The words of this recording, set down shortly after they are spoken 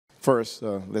First,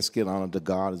 let's get honor to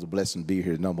God. It's a blessing to be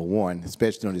here, number one,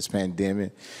 especially during this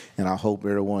pandemic. And I hope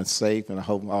everyone's safe, and I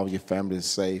hope all your family is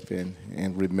safe. And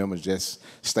remember, just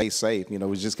stay safe. You know,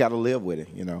 we just got to live with it,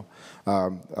 you know.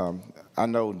 I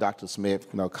know Dr. Smith,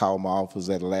 you know, called my office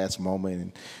at the last moment,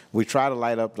 and we try to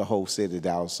light up the whole city of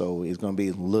Dallas, so it's going to be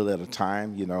a little at a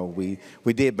time. You know, we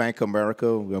did Bank of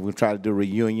America. We try to do a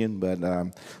reunion,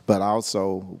 but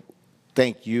also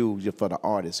thank you for the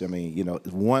artists. I mean, you know,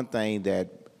 one thing that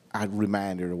I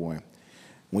remind everyone,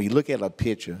 when you look at a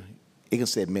picture, it can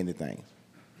say many things,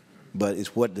 but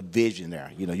it's what the vision there.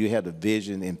 You know, you have the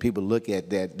vision, and people look at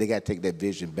that, they got to take that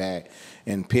vision back,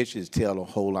 and pictures tell a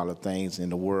whole lot of things in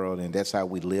the world, and that's how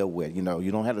we live with. You know, you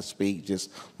don't have to speak,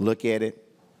 just look at it,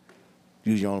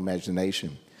 use your own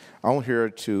imagination. I'm here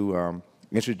to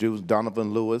introduce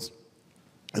Donovan Lewis.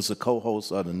 He's a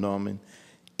co-host of the Norman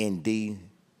and D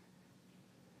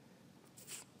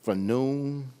from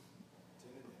noon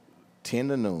 10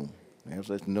 to noon.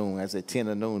 That's noon. I said 10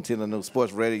 to noon,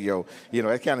 sports radio. You know,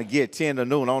 that kind of get 10 to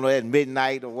noon. I don't know, at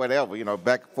midnight or whatever, you know,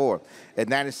 back and forth. At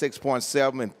 96.7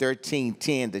 and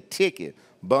 1310, The Ticket,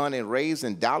 born and raised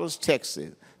in Dallas,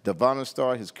 Texas. Donovan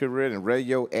started his career in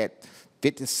radio at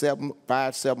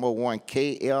 5701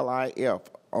 KLIF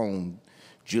on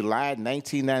July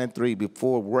 1993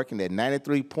 before working at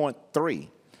 93.3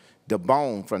 The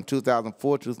Bone from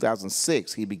 2004 to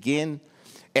 2006. He began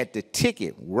at The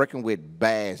Ticket, working with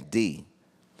Bass D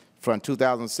from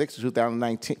 2006 to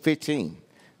 2015.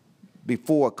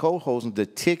 Before co-hosting the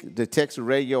Texas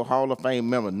Radio Hall of Fame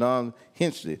member, Norm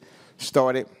Hinchley,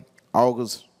 started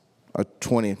August of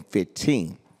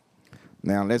 2015.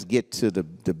 Now let's get to the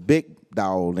big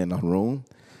dog in the room,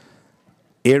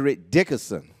 Eric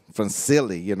Dickerson from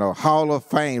Silly, you know, Hall of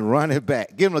Fame running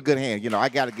back. Give him a good hand, you know, I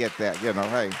got to get that, you know,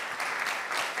 hey.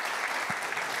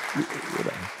 You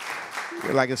know.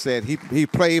 Like I said, he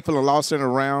played for the Lost and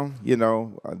Around, you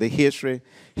know, the history.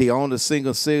 He owned a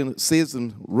single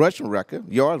season rushing record,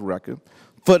 yards record,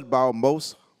 football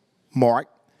most mark.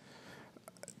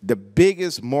 The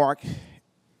biggest mark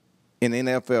in the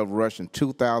NFL rushing,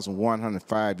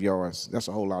 2,105 yards. That's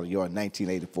a whole lot of yards,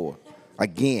 1984.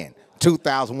 Again,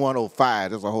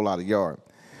 2,105, that's a whole lot of yards.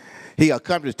 He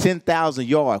accomplished 10,000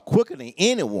 yards quicker than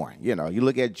anyone. You know, you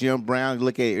look at Jim Brown, you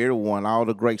look at everyone, all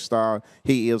the great stars,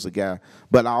 he is a guy.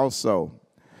 But also,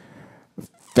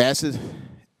 fastest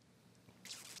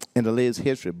in the league's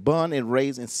history, born and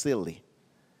raised in Silly.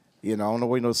 You know, I don't know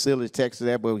where you know Silly, Texas,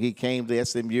 that, but he came to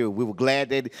SMU. We were glad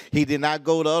that he did not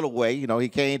go the other way. You know, he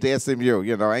came to SMU.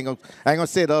 You know, I ain't gonna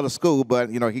say the other school, but,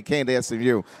 you know, he came to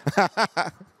SMU.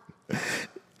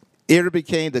 Eric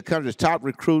became the country's top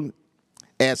recruit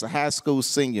as a high school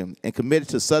senior and committed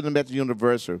to Southern Methodist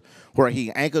University, where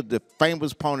he anchored the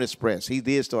famous Pony Express. He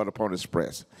did start a Pony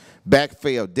Express.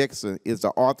 Backfield, Dixon is the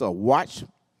author of Watch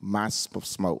My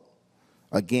Smoke.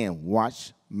 Again,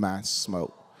 Watch My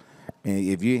Smoke. And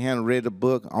if you haven't read the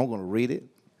book, I'm going to read it.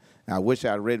 I wish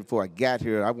I read it before I got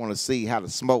here. I want to see how the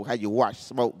smoke, how you watch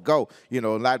smoke go. You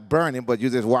know, not burning, but you're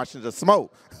just watching the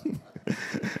smoke.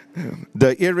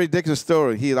 The Eric Dickerson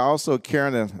Story. He is also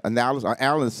carrying an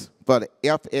analyst for the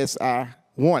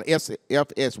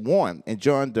FS1 and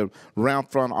joined the round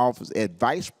front office as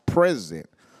Vice President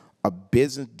of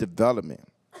Business Development.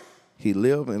 He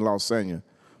lived in Los Angeles,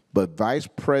 but Vice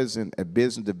President of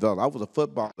Business Development. I was a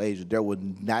football agent. There were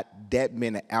not that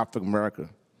many African Americans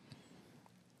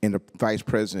in the Vice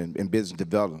President in Business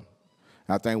Development.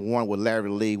 I think one was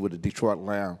Larry Lee with the Detroit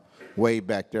Lions way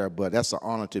back there, but that's an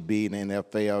honor to be in the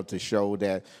NFL, to show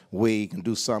that we can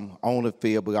do something on the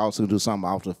field, but also do something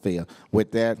off the field. With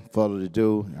that, further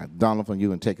ado, Donovan, you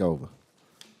can take over.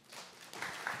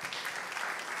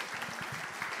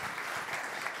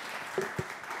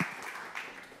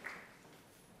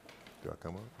 Do I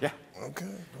come up? Yeah. Okay.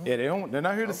 Yeah, they're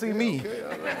not here to see me. Okay,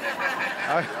 all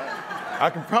right. I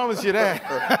can promise you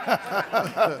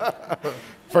that.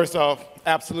 First off,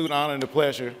 absolute honor and a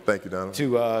pleasure. Thank you, Donovan.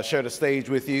 To share the stage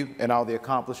with you and all the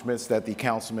accomplishments that the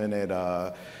councilman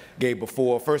had gave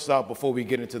before. First off, before we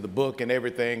get into the book and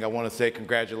everything, I want to say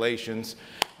congratulations,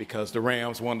 because the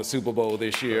Rams won the Super Bowl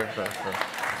this year. Thank you.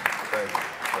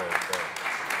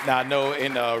 Now, I know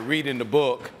in reading the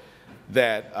book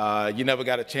that you never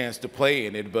got a chance to play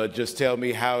in it, but just tell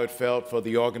me how it felt for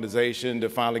the organization to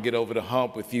finally get over the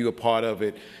hump with you a part of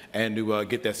it and to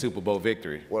get that Super Bowl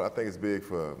victory. Well, I think it's big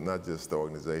for not just the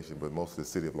organization, but most of the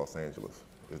city of Los Angeles.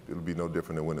 It'll be no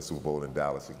different than winning a Super Bowl in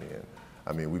Dallas again.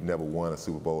 I mean, we've never won a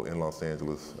Super Bowl in Los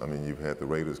Angeles. I mean, you've had the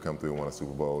Raiders come through and won a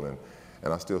Super Bowl, and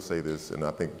I still say this, and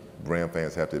I think Ram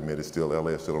fans have to admit, it's still,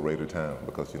 LA is still a Raider town,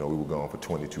 because, you know, we were gone for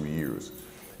 22 years.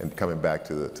 and coming back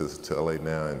to LA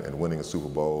now and winning a Super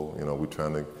Bowl. You know, we're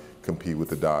trying to compete with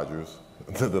the Dodgers,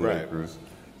 the Lakers,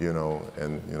 you know,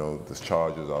 and you know the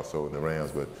Chargers also and the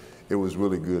Rams. But it was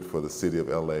really good for the city of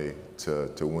LA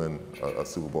to win a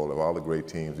Super Bowl. Of all the great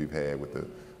teams we've had,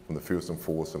 from the fearsome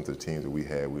foursome to the teams that we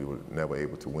had, we were never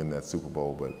able to win that Super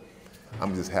Bowl. But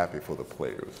I'm just happy for the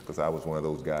players because I was one of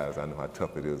those guys. I know how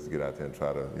tough it is to get out there and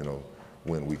try to, you know,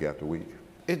 win week after week.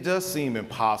 It does seem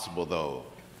impossible, though,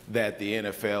 that the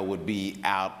NFL would be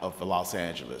out of Los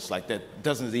Angeles. Like, that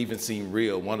doesn't even seem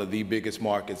real. One of the biggest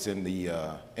markets in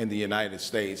the United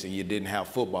States, and you didn't have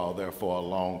football there for a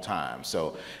long time.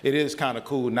 So it is kind of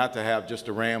cool not to have just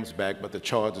the Rams back, but the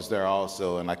Chargers there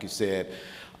also. And like you said,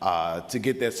 to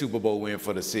get that Super Bowl win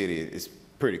for the city is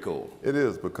pretty cool. It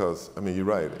is because, I mean, you're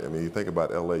right. I mean, you think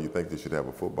about LA, you think they should have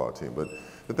a football team. But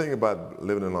the thing about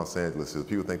living in Los Angeles is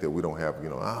people think that we don't have, you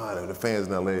know, the fans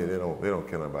in LA, they don't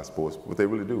care about sports, but they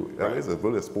really do. Right. LA is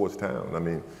really a sports town. I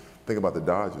mean, think about the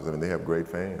Dodgers. I mean, they have great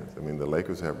fans. I mean, the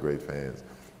Lakers have great fans.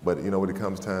 But, you know, when it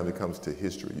comes to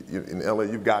history, in LA,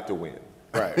 you've got to win.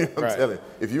 Right, you know what I'm telling you,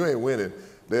 if you ain't winning,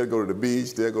 they'll go to the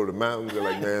beach, they'll go to the mountains, they're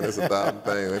like, man, that's 1,000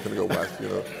 things. They're gonna go watch, you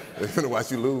know, they're gonna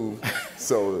watch you lose.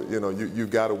 So, you know, you've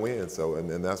got to win. So, and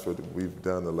that's what we've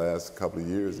done the last couple of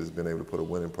years, is been able to put a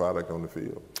winning product on the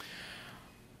field.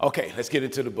 Okay, let's get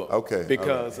into the book. Okay.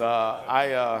 Because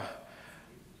I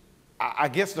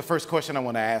guess the first question I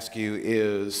want to ask you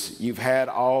is, you've had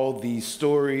all these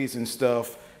stories and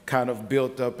stuff kind of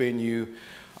built up in you.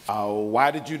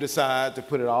 Why did you decide to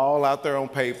put it all out there on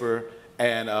paper?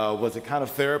 And was it kind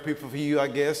of therapy for you, I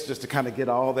guess, just to kind of get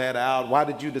all that out? Why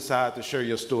did you decide to share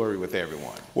your story with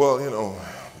everyone? Well,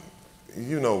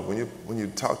 you know, when you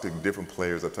talk to different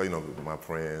players, I tell you, my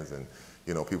friends and,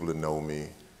 you know, people that know me,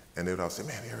 and they would all say,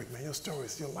 man, Eric, man, your story,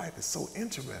 your life is so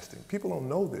interesting. People don't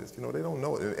know this, you know, they don't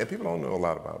know it. And people don't know a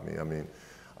lot about me. I mean,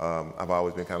 I've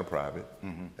always been kind of private.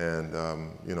 Mm-hmm.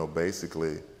 And, you know,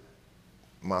 basically,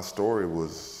 my story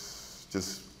was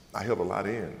just, I held a lot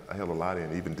in.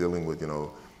 Even dealing with, you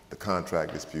know, the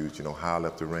contract disputes, you know, how I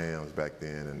left the Rams back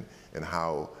then, and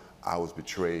how I was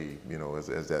betrayed, you know, as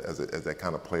that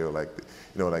kind of player. Like,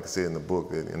 you know, like I said in the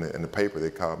book, in the paper, they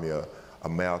called me a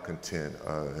malcontent,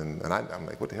 and I'm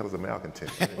like, what the hell is a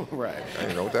malcontent? Right. I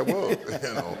didn't know what that was.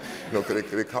 you know,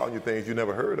 cause they call you things you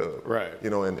never heard of. Right.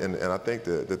 You know, and I think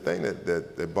the thing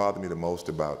that bothered me the most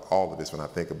about all of this, when I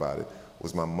think about it,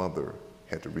 was my mother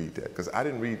had to read that, because I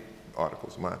didn't read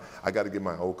articles. I got to give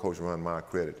my old coach Ron Meyer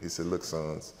credit. He said, look,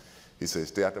 sons, he said,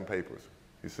 stay out them papers.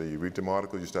 He said, you read them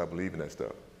articles, you start believing that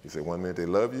stuff. He said, one minute they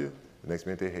love you, the next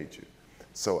minute they hate you.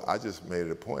 So I just made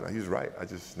it a point. He was right. I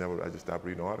just stopped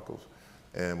reading articles.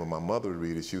 And when my mother would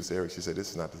read it, she would say, Eric, she said, this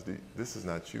is not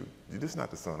you. This is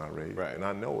not the son I raised. Right. And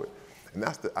I know it. And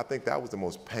I think that was the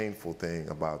most painful thing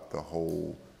about the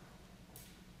whole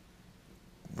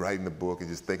writing the book, and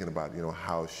just thinking about, you know,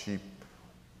 how she,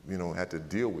 you know, had to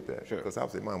deal with that. Sure. Because I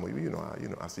would say, Mom, well, you know,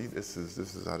 I see this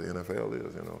is how the NFL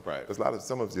is, you know. Right. There's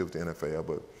some of us deal with the NFL,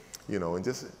 but, you know, and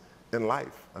just in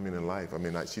life.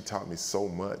 She taught me so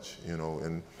much, you know,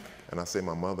 and I say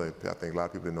my mother, I think a lot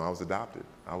of people didn't know I was adopted.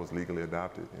 I was legally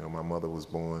adopted. You know, my mother was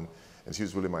born, and she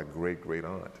was really my great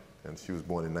aunt, and she was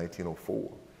born in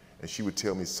 1904. And she would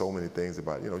tell me so many things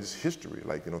about, you know, just history,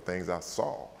 like, you know, things I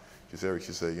saw. She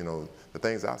said, you know, the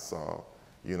things I saw,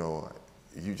 you know,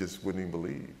 you just wouldn't even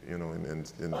believe, you know,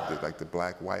 and like the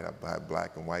black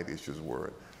and white issues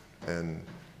were. And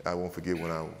I won't forget one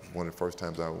of the first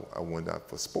times I went out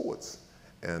for sports,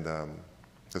 and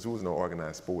because there was no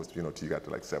organized sports, you know, till you got to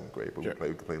like 7th grade, but sure, we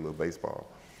could play a little baseball.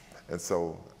 And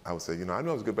so I would say, you know, I knew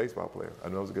I was a good baseball player.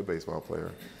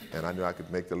 And I knew I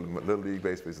could make the little league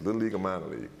baseball, little league or minor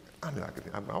league. I knew I could.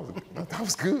 I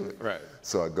was good. Right.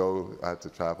 So I go out to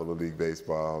try for little league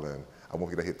baseball, and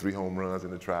I hit 3 home runs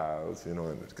in the trials, you know,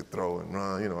 and could throw and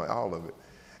run, you know, all of it.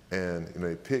 And you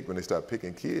know, when they start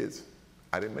picking kids,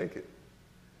 I didn't make it.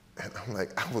 And I'm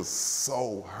like, I was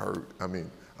so hurt. I mean,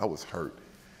 I was hurt.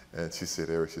 And she said,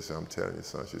 Eric, she said, I'm telling you,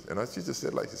 son. She just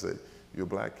said, like, she said, you're a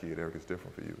black kid, Eric, it's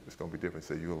different for you. It's gonna be different. She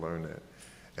said, you'll learn that.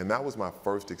 And that was my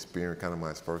first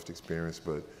experience,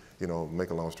 but, you know, make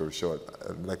a long story short,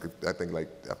 I think like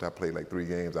after I played like 3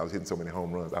 games, I was hitting so many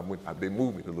home runs. They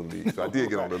moved me to the league, so I did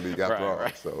get on the league after all.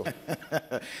 Right. So,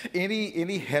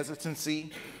 any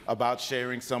hesitancy about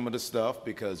sharing some of the stuff,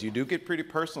 because you do get pretty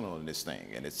personal in this thing,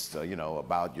 and it's you know,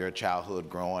 about your childhood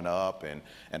growing up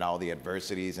and all the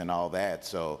adversities and all that.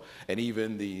 So, and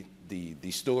even the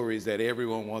stories that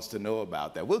everyone wants to know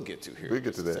about that we'll get to here. We'll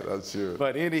get to that, I'm sure.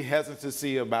 But any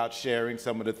hesitancy about sharing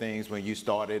some of the things when you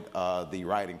started the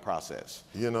writing process?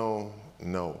 You know,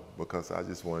 no, because I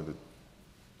just wanted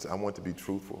I want to be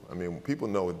truthful. I mean, people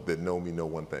know me know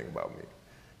one thing about me.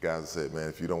 Guys say, man,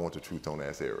 if you don't want the truth, don't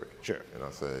ask Eric. Sure. And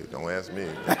I say, don't ask me.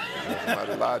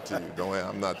 Somebody lied to you. Don't.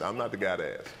 I'm not the guy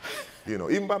to ask. You know,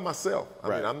 even by myself. I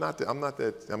mean, I'm not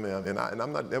that. I mean, and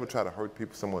I'm not never try to hurt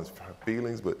someone's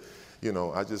feelings, but you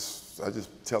know, I just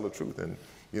tell the truth. And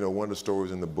you know, one of the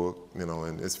stories in the book, you know,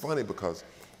 and it's funny because,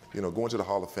 you know, going to the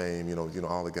Hall of Fame, you know,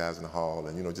 all the guys in the hall,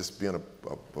 and you know, just being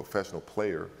a professional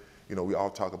player. You know, we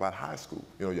all talk about high school.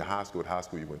 You know, your high school, what high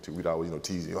school you went to. We'd always, you know,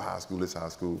 tease your high school, this high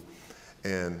school.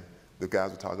 And the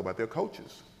guys would talk about their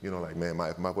coaches. You know, like, man,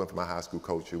 my high school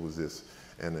coach, it was this.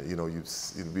 And, you know,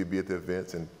 we'd be at the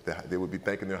events and they would be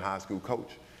thanking their high school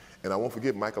coach. And I won't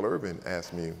forget, Michael Irvin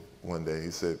asked me one day, he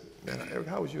said, man, Eric,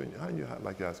 how did you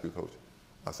like your high school coach?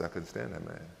 I said, I couldn't stand that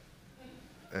man.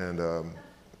 And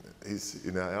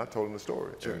you know, and I told him the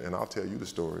story. Sure. And I'll tell you the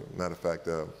story. Matter of fact,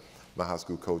 my high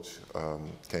school coach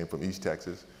came from East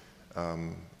Texas.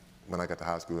 When I got to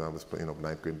high school, I was playing, you know,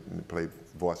 ninth grade, played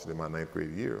varsity in my ninth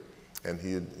grade year, and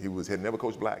he had never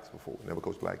coached blacks before, never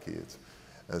coached black kids,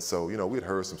 and so you know we'd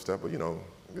heard some stuff, but you know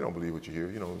you don't believe what you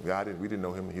hear. You know, we didn't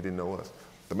know him, he didn't know us.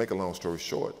 To make a long story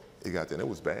short, he got there, and it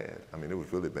was bad. I mean, it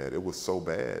was really bad. It was so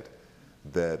bad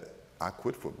that I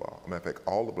quit football. As a matter of fact,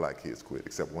 all the black kids quit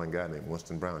except one guy named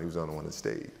Winston Brown. He was the only one that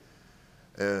stayed,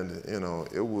 and you know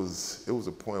it was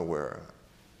a point where,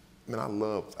 I mean, I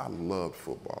loved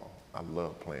football. I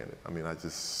loved playing it. I mean, I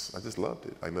just loved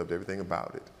it. I loved everything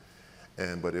about it.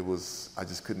 But I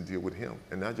just couldn't deal with him.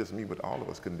 And not just me, but all of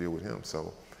us couldn't deal with him.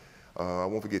 So I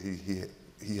won't forget,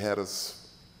 he had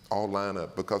us all lined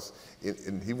up because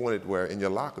he wanted where in your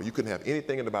locker, you couldn't have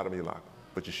anything in the bottom of your locker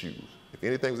but your shoes. If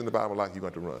anything was in the bottom of the locker, you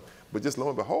got to run. But just lo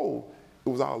and behold, it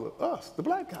was all of us, the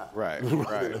black guy. Right,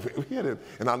 right. We had him.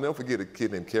 And I'll never forget a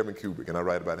kid named Kevin Kubrick, and I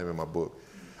write about him in my book.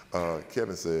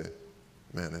 Kevin said,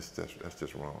 man, that's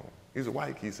just wrong. He was a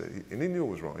white kid, he said, and he knew it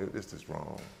was wrong. It's just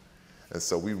wrong. And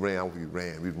so we'd run and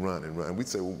run. And we'd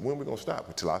say, well, when are we going to stop?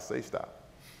 Until I say stop.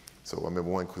 So I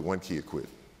remember one kid quit,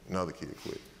 another kid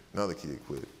quit, another kid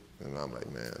quit. And I'm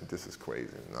like, man, this is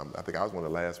crazy. And I think I was one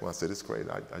of the last ones. I said, this is crazy.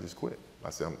 I just quit. I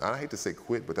said, I hate to say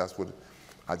quit, but that's what,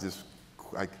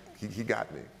 he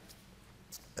got me.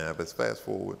 And let's fast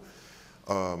forward.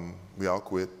 We all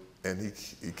quit. And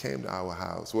he came to our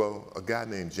house. Well, a guy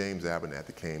named James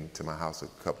Abernathy came to my house a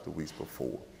couple of weeks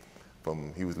before.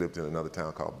 He lived in another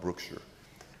town called Brookshire.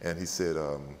 And he said,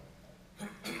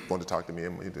 wanted to talk to me,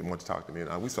 and he wanted to talk to me.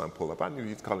 And we saw him pull up. I knew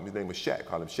he'd call him, his name was Shaq,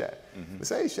 call him Shaq. Mm-hmm. He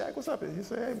said, hey, Shaq, what's up? He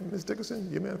said, hey, Ms.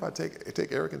 Dickerson, you mind if I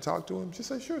take Eric and talk to him? She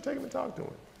said, sure, take him and talk to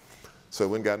him. So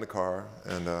we went and got in the car,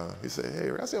 and he said, hey,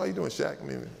 Eric. I said, how you doing, Shaq? I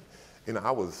mean, you know,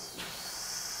 I was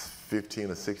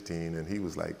 15 or 16, and he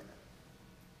was like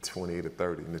 28 or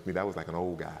 30, and that was like an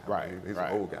old guy. Right, He's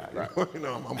right, an old guy. right. You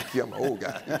know, I'm an old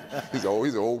guy. He's an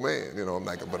old man. You know, I'm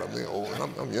like, but I'm old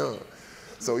and I'm young.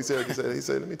 So he said,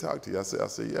 let me talk to you. I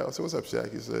said, yeah. I said, what's up,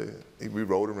 Shaq? He said, we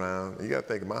rode around. And you got to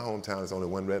think, my hometown is only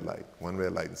one red light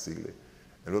in Sealy,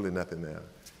 and really nothing there.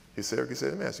 He said, Eric,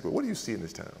 let me ask you, what do you see in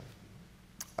this town?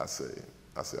 I said,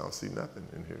 I don't see nothing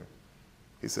in here.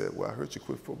 He said, well, I heard you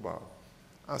quit football.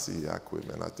 I said, yeah, I quit,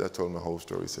 man. I told him the whole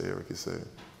story. He said, Eric, let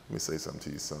me say something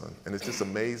to you, son. And it's just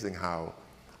amazing how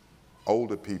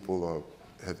older people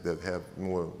that have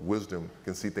more wisdom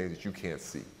can see things that you can't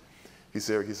see. He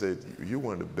said, Eric, you're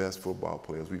one of the best football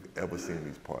players we've ever seen in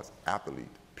these parts, athlete,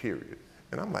 period.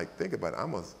 And I'm like, think about it,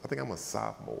 I think I'm a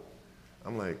sophomore.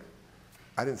 I'm like,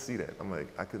 I didn't see that. I'm like,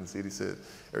 I couldn't see it. He said,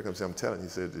 Eric, I'm telling you, he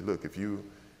said, look, if you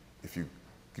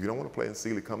don't want to play in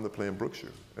Sealy, come to play in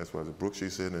Brookshire. That's why I was at Brookshire.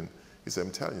 He said,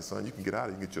 I'm telling you, son, you can get out of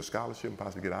it. You can get your scholarship and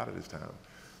possibly get out of this town.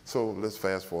 So let's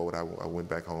fast forward. I went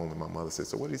back home, and my mother said,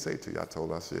 so what did he say to you? I told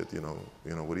her, I said, you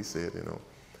know what he said, you know.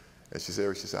 And she said,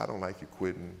 Eric, I don't like you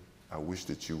quitting. I wish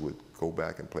that you would go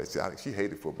back and play. See, she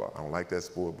hated football. I don't like that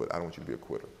sport, but I don't want you to be a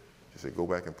quitter. She said, go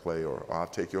back and play, or I'll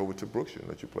take you over to Brookshire and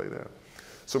let you play there.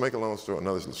 So make a long story,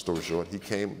 another story short,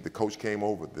 the coach came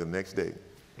over the next day.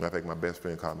 Matter of fact, my best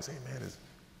friend called me and said, hey, man, has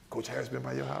Coach Harris been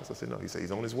by your house? I said, no. He said,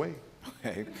 he's on his way.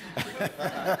 Okay.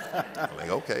 I'm like,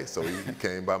 okay. So he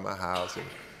came by my house, and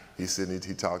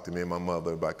he talked to me and my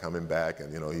mother about coming back,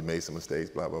 and, you know, he made some mistakes,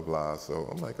 blah, blah, blah. So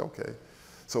I'm like, okay.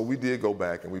 So we did go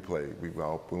back and we played. We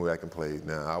went back and played.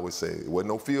 Now, I would say it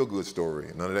wasn't no feel-good story,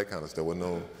 none of that kind of stuff. Wasn't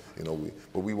no, you know,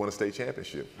 but we won a state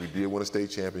championship. We did win a state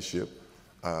championship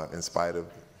in spite of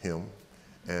him.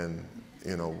 And,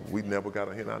 you know, he and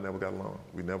I never got along.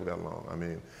 We never got along. I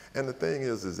mean, and the thing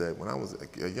is that when I was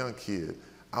a young kid,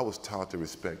 I was taught to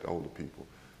respect older people.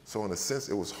 So in a sense,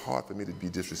 it was hard for me to be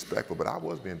disrespectful, but I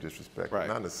was being disrespectful. Right.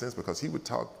 Not in a sense because he would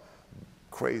talk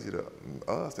crazy to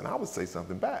us, and I would say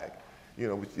something back. You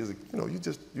know,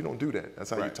 you don't do that. That's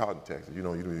how you're taught in Texas. You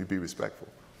know, you be respectful.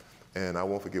 And I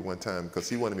won't forget one time, because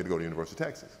he wanted me to go to the University of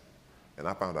Texas. And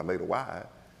I found out later why.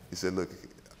 He said, look,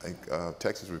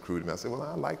 Texas recruited me. I said, well,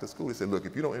 I like the school. He said, look,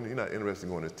 if you're not interested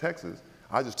in going to Texas,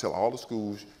 I just tell all the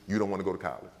schools you don't want to go to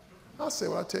college. I said,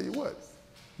 well, I tell you what,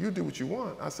 you do what you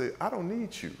want. I said, I don't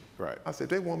need you. Right. I said, if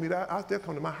they want me to, they'll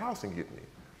come to my house and get me.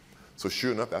 So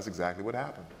sure enough, that's exactly what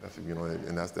happened. You know,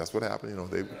 and that's what happened. You know,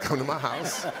 they come to my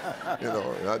house. You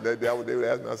know, and they would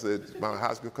ask me. I said, my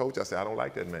high school coach. I said, I don't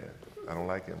like that man. I don't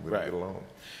like him. We don't get along.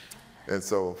 And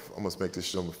so I must make this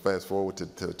show. Fast forward to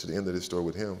the end of this story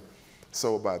with him.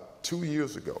 So about 2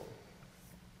 years ago,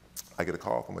 I get a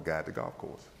call from a guy at the golf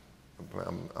course.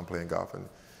 I'm playing golf,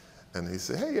 and he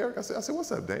said, hey, Eric. I said,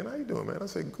 what's up, Dane? How you doing, man? I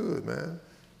said, good, man.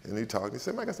 And he talked. He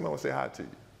said, man, I got somebody want to say hi to you.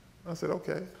 I said,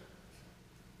 okay.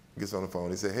 He gets on the phone.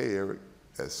 He said, hey, Eric.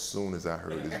 As soon as I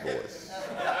heard his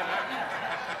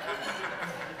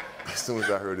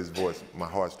voice, my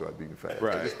heart started beating fast.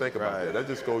 Right. Just think about that. That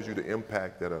just shows you the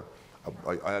impact that an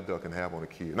adult can have on a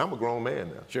kid. And I'm a grown man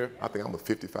now. Sure. I think I'm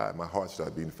 55. My heart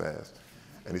started beating fast.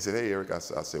 And he said, hey, Eric. I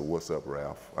said, what's up,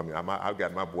 Ralph? I mean, I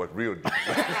got my voice real deep.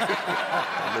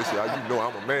 I said, you know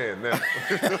I'm a man now.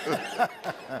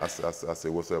 I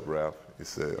said, what's up, Ralph? He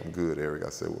said, I'm good, Eric. I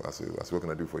said, what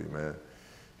can I do for you, man?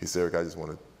 He said, Eric, I just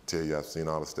want to tell you, I've seen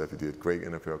all the stuff you did. Great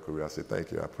NFL career. I said,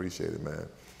 thank you. I appreciate it, man.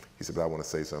 He said, but I want to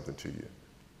say something to you.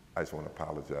 I just want to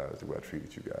apologize the way I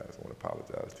treated you guys. I want to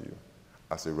apologize to you.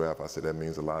 I said, Ralph, I said, that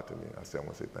means a lot to me. I said, I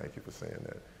want to say thank you for saying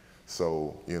that.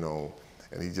 So, you know,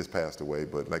 and he just passed away.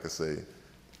 But like I say,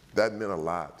 that meant a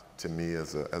lot to me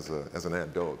as an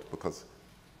adult, because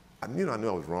I knew I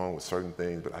was wrong with certain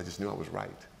things, but I just knew I was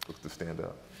right to stand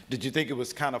up. Did you think it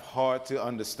was kind of hard to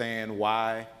understand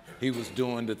why he was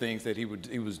doing the things that he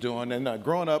was doing? And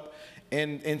growing up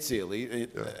in Sealy,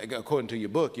 according to your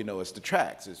book, you know, it's the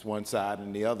tracks. It's one side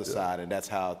and the other side, and that's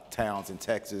how towns in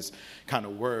Texas kind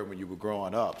of were when you were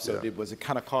growing up. So was it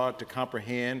kind of hard to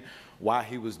comprehend why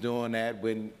he was doing that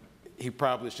when he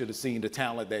probably should have seen the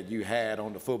talent that you had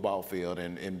on the football field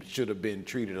and should have been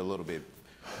treated a little bit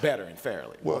better and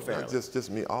fairly? Well, not just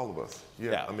me, all of us.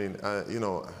 Yeah. I mean, you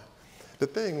know, the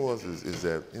thing is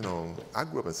that, you know, I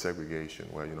grew up in segregation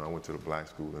where, you know, I went to the black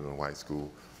school and a white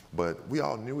school, but we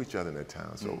all knew each other in that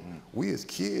town. So we as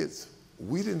kids,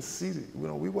 we didn't see, you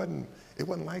know, it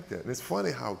wasn't like that. And it's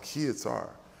funny how kids are.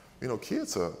 You know,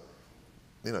 kids are,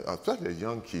 you know, especially a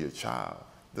young kid, child,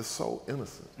 they're so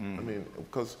innocent. I mean,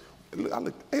 because I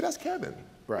look, hey, that's Kevin.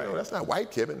 Right. You know, that's not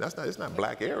white Kevin. It's not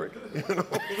black Eric. You know,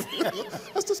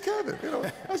 that's just Kevin. You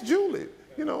know, that's Julie.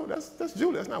 You know, that's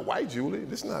Julie. That's not white Julie.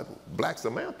 This is not black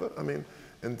Samantha. I mean,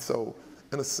 and so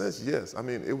in a sense, yes. I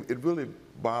mean, it really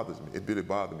bothers me. It really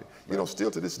bothers me. You know,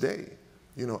 still to this day,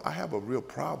 you know, I have a real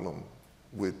problem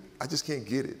with. I just can't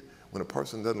get it when a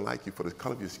person doesn't like you for the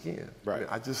color of your skin. Right.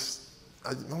 I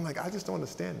mean, I'm like, I just don't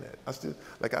understand that.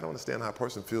 I don't understand how a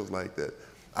person feels like that.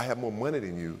 I have more money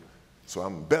than you, so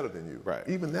I'm better than you. Right.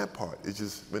 Even that part, it's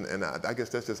just, and I guess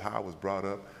that's just how I was brought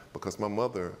up, because my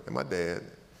mother and my dad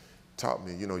taught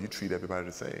me, you know, you treat everybody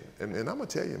the same. And I'm gonna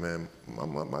tell you, man,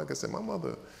 like I said, my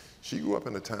mother, she grew up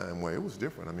in a time where it was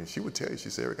different. I mean, she would tell you, she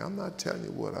said, Eric, I'm not telling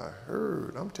you what I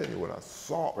heard, I'm telling you what I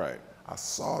saw. Right. I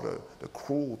saw the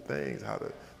cruel things, how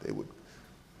they would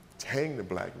hang the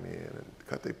black men and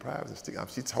cut their privates and stick.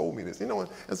 She told me this. You know,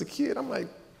 as a kid, I'm like,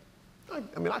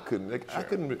 I mean, I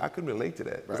couldn't relate to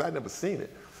that because I'd never seen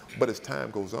it. But as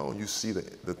time goes on, you see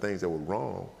the things that were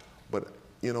wrong. But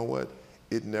you know what?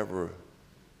 It never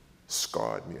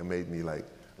scarred me or made me like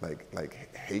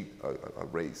hate a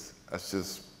race. That's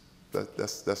just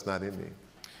that's not in me.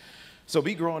 So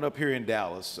me growing up here in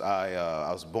Dallas,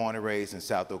 I was born and raised in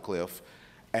South Oak Cliff,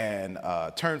 and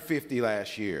turned 50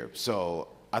 last year. So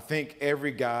I think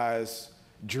every guy's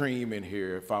dream in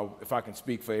here, if I can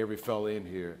speak for every fella in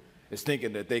here, is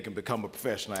thinking that they can become a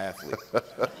professional athlete.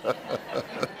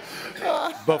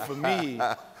 But for me,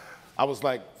 I was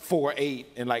like 4'8"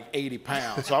 and like 80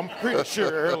 pounds. So I'm pretty sure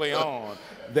early on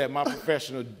that my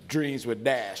professional dreams were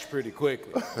dashed pretty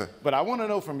quickly. But I want to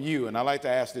know from you, and I like to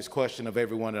ask this question of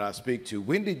everyone that I speak to,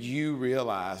 when did you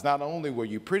realize not only were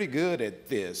you pretty good at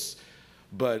this,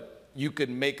 but you could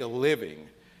make a living,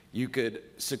 you could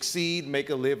succeed, make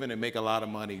a living, and make a lot of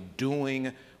money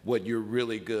doing what you're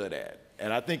really good at?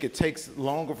 And I think it takes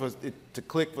longer for it to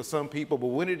click for some people, but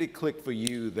when did it click for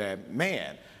you that,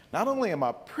 man, not only am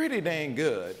I pretty dang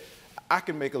good, I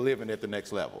can make a living at the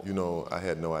next level? You know, I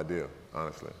had no idea,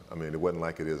 honestly. I mean, it wasn't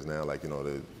like it is now. Like, you know,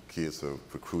 the kids are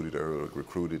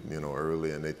recruited, you know,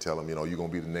 early, and they tell them, you know, you're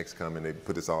gonna be the next coming. They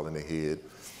put this all in their head.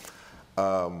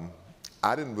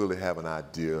 I didn't really have an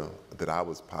idea that I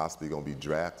was possibly going to be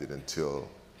drafted until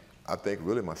I think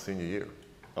really my senior year.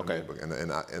 Okay. I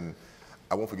mean, and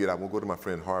I won't forget, I won't go to my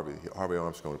friend Harvey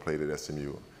Armstrong, who played at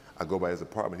SMU. I go by his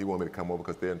apartment. He wanted me to come over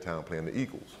because they're in town playing the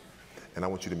Eagles. And I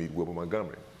want you to meet Wilbur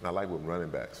Montgomery. And I like Wilbur running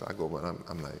back. So I go over and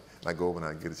I'm like, I go over and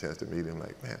I get a chance to meet him.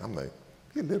 Like, man, I'm like,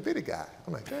 he's a little bitty guy.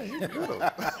 I'm like, dang, he's little.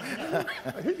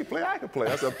 Like, he can play, I can play.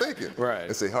 That's what I'm thinking. Right.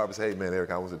 And say, Harvey, hey, man,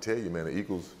 Eric, I want to tell you, man, the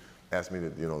Eagles asked me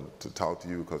to, to talk to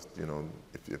you because,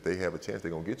 if they have a chance,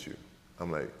 they're going to get you.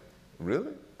 I'm like,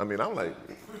 really? I mean, I'm like,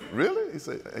 really? He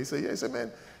said, yeah. He said,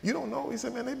 man, you don't know. He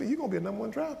said, man, you're going to be a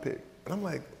 #1 draft pick. And I'm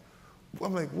like, what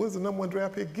does the #1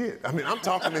 draft pick get? I mean, I'm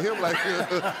talking to him like he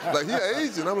an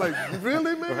agent. I'm like,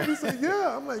 really, man? He said,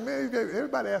 yeah. I'm like, man,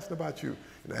 everybody asking about you.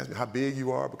 Ask me how big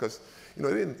you are because, it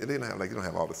didn't have, you don't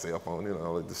have all the cell phone,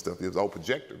 all of this stuff. It was all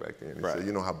projector back then. He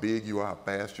said, how big you are, how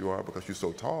fast you are, because you're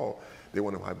so tall, they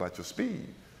want to know about your speed.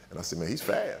 And I said, man, he's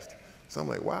fast. So I'm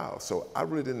like, wow. So I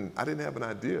didn't have an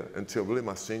idea until really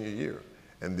my senior year.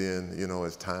 And then,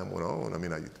 as time went on, I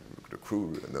mean, the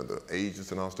crew, the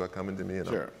agents and all started coming to me, and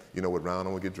sure. What round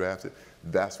I would get drafted.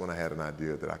 That's when I had an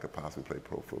idea that I could possibly play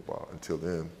pro football. Until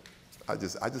then, I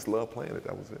just loved playing it.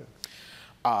 That was it.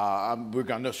 I'm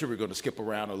not sure we're going to skip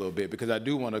around a little bit because I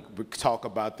do want to talk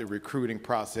about the recruiting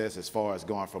process as far as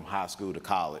going from high school to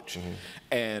college. Mm-hmm.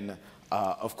 And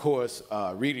of course,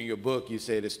 reading your book, you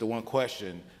said it's the one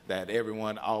question that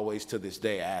everyone always to this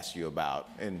day asks you about.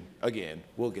 And again,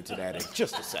 we'll get to that in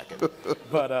just a second.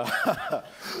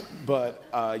 But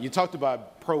you talked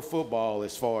about pro football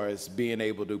as far as being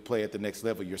able to play at the next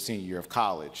level your senior year of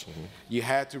college. Mm-hmm. You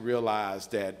had to realize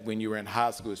that when you were in high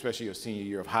school, especially your senior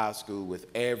year of high school, with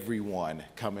everyone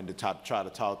coming to try to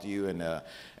talk to you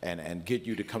and get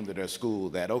you to come to their school,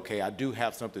 that, okay, I do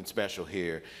have something special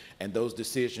here. And those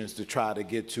decisions to try to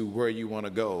get to where you want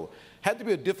to go had to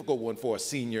be a difficult one for a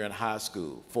senior in high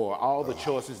school, for all the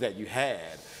choices that you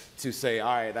had to say,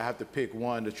 all right, I have to pick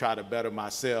one to try to better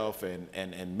myself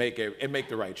and make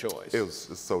the right choice.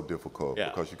 It's so difficult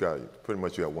because you got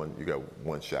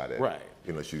one shot at it. Right.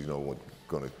 She's going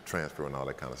to transfer and all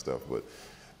that kind of stuff. But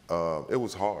it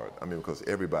was hard. I mean, because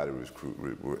everybody was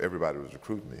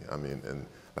recruiting me. I mean, and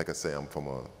like I say, I'm from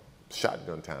a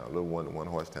shotgun town, a little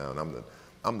one-horse town.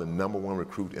 I'm the #1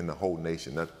 recruit in the whole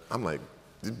nation. I'm like,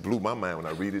 it blew my mind when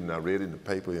I read it, and I read it in the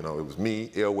paper. It was me,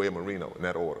 Elway, Marino, in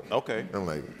that order. Okay. I'm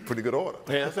like, pretty good order.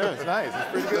 Yeah, that's nice. It's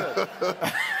pretty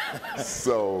good.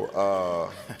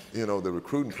 So, the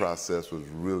recruiting process was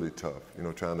really tough.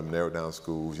 Trying to narrow down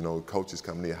schools. Coaches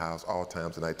coming to your house all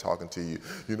times of night talking to you.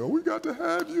 We got to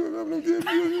have you, and I'm gonna give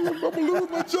you. I'm gonna lose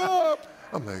my job.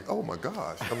 I'm like, oh my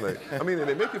gosh. I'm like, and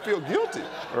they make you feel guilty.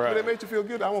 Right. They make you feel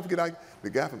guilty. I won't forget,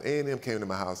 the guy from A&M came to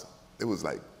my house. It was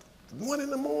like 1 in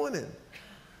the morning.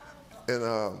 And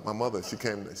my mother, she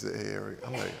came, she said, hey, Eric.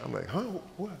 I'm like, huh,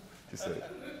 what? She said,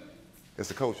 it's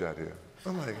the coach out here.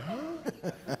 I'm like,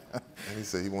 huh? And he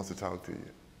said, he wants to talk to you.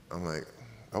 I'm like,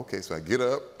 okay, so I get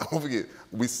up. I won't forget,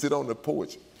 we sit on the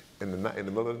porch in the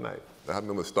middle of the night. I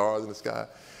remember stars in the sky.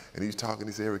 And he's talking,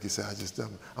 he said, Eric, he said,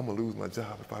 I'm gonna lose my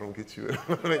job if I don't get you.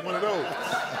 Like one of those.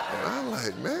 And I'm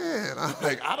like, man,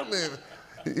 I don't know.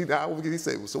 He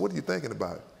said, well, so what are you thinking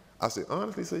about? I said,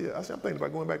 honestly, yeah. I said, I'm thinking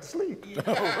about going back to sleep.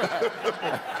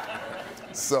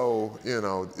 So,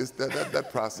 that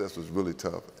process was really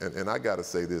tough. And I gotta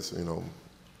say this,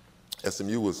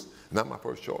 SMU was not my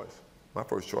first choice. My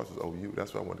first choice was OU.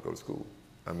 That's where I wanted to go to school.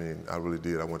 I mean, I really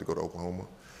did. I wanted to go to Oklahoma.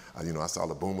 I saw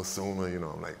the Boomer Sooner,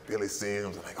 I'm like, Billy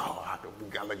Sims. I'm like, oh, I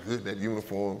look good in that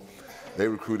uniform. They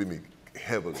recruited me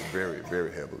heavily, very,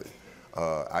 very heavily.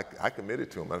 I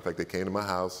committed to them. Matter of fact, they came to my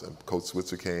house, and Coach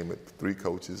Switzer came with 3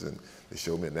 coaches, and they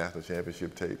showed me a national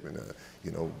championship tape. And,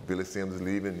 Billy Sims is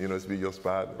leaving, this be your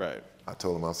spot. Right. I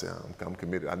told him, I said, I'm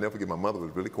committed. I never forget, my mother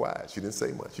was really quiet. She didn't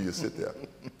say much. She just sit there.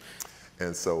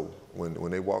 And so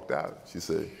when they walked out, she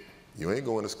said, you ain't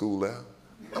going to school there.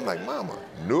 I'm like, Mama,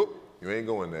 nope. You ain't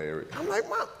going there, Eric. I'm like,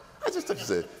 Mom, she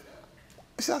said,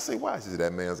 I say, why? She said,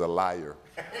 that man's a liar.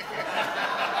 She said,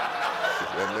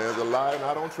 that man's a liar and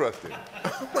I don't trust him.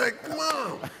 I'm like,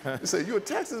 Mom. She said, you a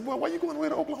Texas boy, why you going away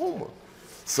to Oklahoma?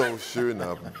 So sure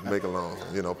enough, make a long,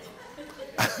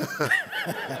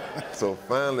 So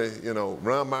finally,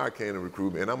 Ron Meyer came to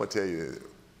recruit me, and I'm gonna tell you,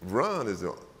 Ron is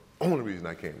the only reason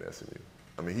I came to SMU.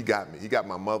 I mean, he got me. He got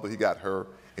my mother, he got her,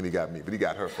 and he got me, but he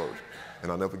got her first.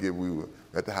 And I'll never forget, we were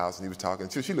at the house and he was talking.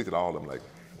 She looked at all of them like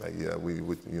yeah,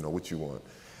 what you want.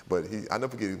 But I never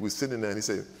forget, we were sitting there and he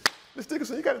said, Miss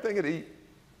Dickerson, you got anything to eat?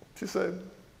 She said,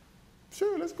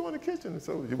 sure, let's go in the kitchen. And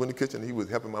so he went in the kitchen and he was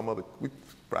helping my mother, we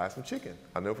fried some chicken.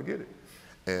 I'll never forget it.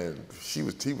 And he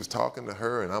was talking to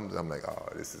her, and I'm like, oh,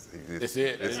 this is it. Right, that's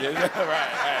it. I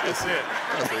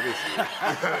said,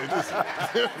 this is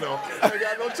you know, I ain't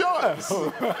got no choice.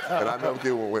 And I never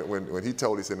forget when he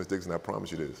told, he said, Mr. Dickerson, I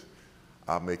promise you this,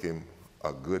 I'll make him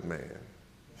a good man.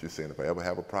 She's saying, if I ever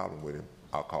have a problem with him,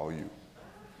 I'll call you.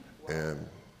 And,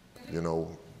 you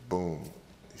know, boom,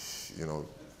 you know,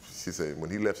 she said,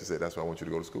 when he left, she said, that's why I want you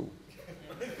to go to school.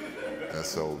 And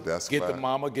so that's get the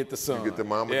mama, get the son. You get the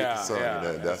mama, get the son,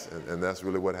 Yeah. and that's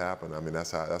really what happened. I mean,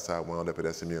 that's how I wound up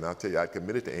at SMU. And I'll tell you, I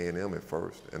committed to A&M at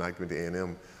first, and I committed to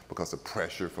A&M because of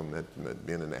pressure from that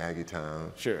being in the Aggie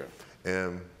town. Sure.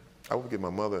 And I would get my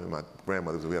mother and my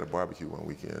grandmother. We had a barbecue one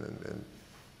weekend, and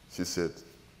she said,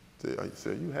 "Are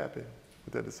you happy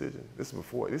with that decision?" This is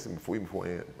before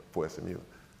SMU.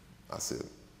 I said,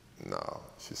 "No."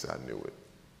 She said, "I knew it."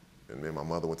 And then my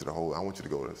mother went to I want you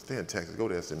to stay in Texas, go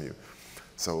to SMU.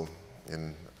 So,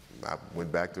 and I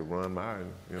went back to Ron Meyer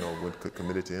and, you know,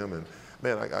 committed to him. And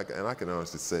man, I can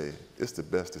honestly say, it's the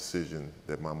best decision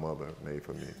that my mother made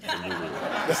for me. It really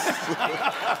is.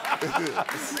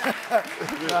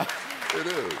 It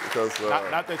is. Because,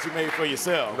 not that you made it for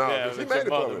yourself. No, yeah, she made it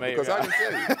for me. Because I can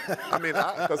tell you, I mean,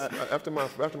 because after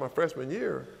my freshman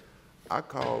year, I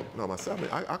called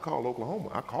Oklahoma.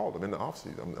 I called them in the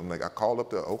offseason. I'm like, I called up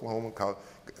to Oklahoma,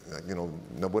 you know,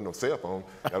 there wasn't no cell phone.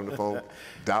 Got on the phone,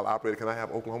 dial operator, can I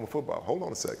have Oklahoma football? Hold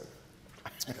on a second.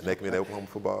 Connect me to Oklahoma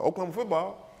football. Oklahoma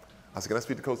football? I said, can I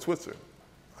speak to Coach Switzer?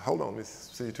 Hold on, let me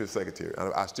send you to his secretary.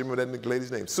 I still remember that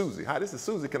lady's name, Susie. Hi, this is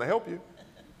Susie, can I help you?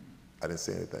 I didn't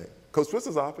say anything. Coach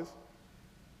Switzer's office.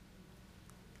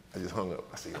 I just hung up.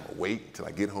 I said, I'm gonna wait until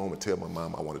I get home and tell my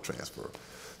mom I want to transfer.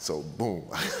 So boom,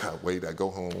 I wait, I go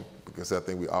home, because I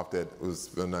think we off that, it was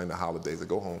during the holidays, I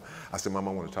go home. I said, Mom,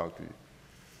 I want to talk to you.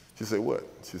 She said, what?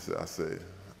 I said,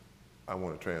 I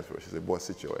want to transfer. She said, boy,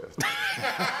 sit your ass down.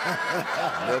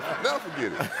 never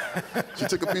forget it. She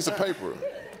took a piece of paper,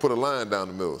 put a line down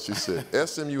the middle. She said,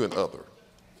 SMU and other.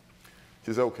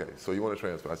 She said, okay, so you want to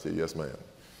transfer? I said, yes, ma'am.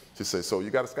 She said, so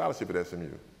you got a scholarship at SMU?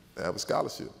 I have a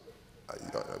scholarship.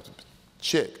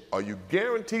 Check. Are you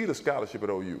guaranteed a scholarship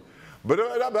at OU? But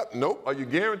nope. Are you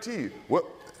guaranteed? Well,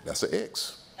 that's an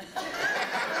X.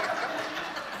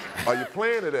 Are you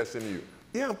playing at SMU?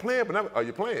 Yeah, I'm playing, but are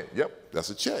you playing? Yep, that's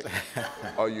a check.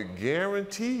 Are you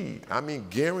guaranteed? I mean,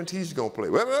 guaranteed you're gonna play.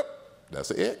 Well,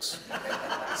 that's an X.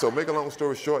 So make a long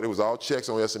story short, it was all checks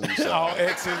on SMU side. All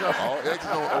X's. All X's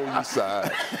on OU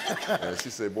side. And she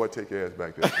said, boy, take your ass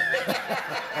back there.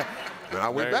 And I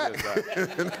went back,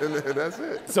 and that's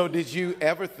it. So did you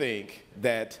ever think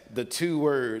that the two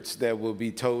words that will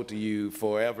be told to you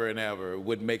forever and ever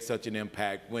would make such an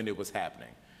impact when it was happening?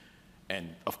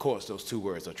 And of course, those two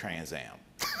words are Trans Am.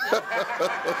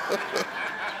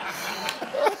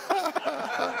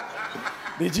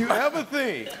 Did you ever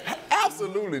think?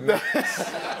 Absolutely not.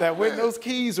 That when those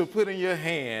keys were put in your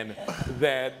hand,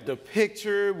 that the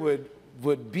picture would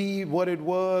be what it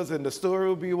was and the story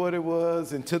would be what it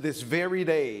was, and to this very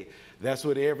day, that's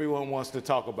what everyone wants to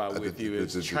talk about with you.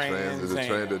 It's Trans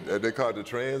Am. They call it the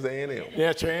Trans A&M.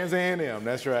 Yeah, Trans A&M,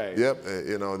 that's right. Yep,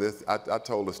 you know, I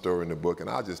told a story in the book, and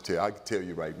I can tell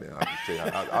you right now.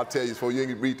 I'll tell you before you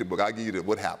even read the book, I'll give you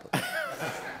what happened.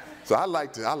 So I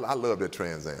love that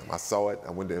Trans Am. I saw it.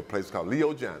 I went to a place called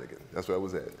Leo Jonigan. That's where I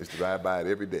was at. I used to ride by it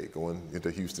every day, going into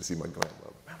Houston to see my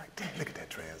grandmother. I'm like, damn, look at that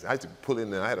Trans Am. I used to pull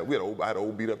in there. I had an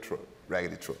old beat up truck,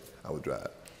 raggedy truck I would drive.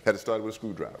 Had to start with a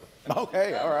screwdriver.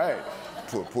 Okay, all right.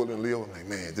 Pull in Leo. I'm like,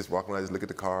 man, just walking around, just look at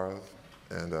the cars.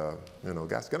 And, you know,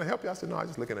 guys, can I help you? I said, no, I'm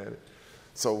just looking at it.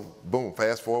 So, boom,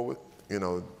 fast forward. You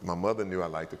know, my mother knew I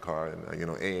liked the car. And, you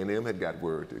know, A&M had got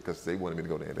word because they wanted me to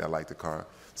go there. I liked the car.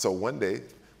 So one day,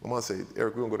 my mom said,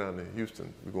 Eric, we're going to go down to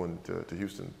Houston. We're going to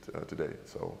Houston today.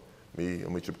 So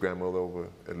I'm meet your grandmother over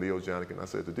at Leo Jonigan. I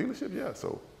said, the dealership? Yeah.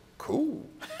 So, cool.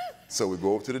 So we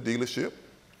go over to the dealership,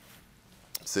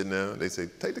 sitting there. They say,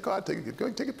 take the car, take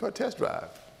it for a test drive.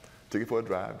 Took it for a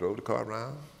drive, drove the car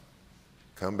around,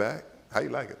 come back. How you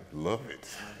like it? Love it,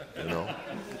 you know.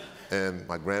 And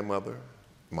my grandmother,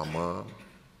 my mom,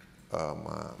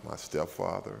 my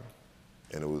stepfather,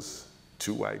 and it was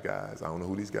two white guys. I don't know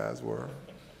who these guys were.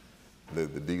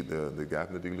 The guy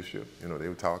from the dealership, you know, they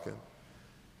were talking.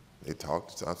 They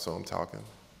talked, I saw them talking.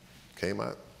 Came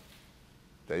out,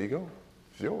 there you go,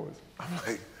 it's yours. I'm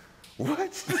like,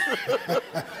 what?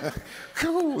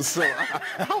 Cool, so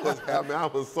I was happy, I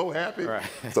was so happy. Right.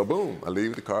 So boom, I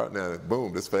leave the car, now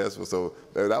boom, this fast, so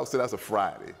that's a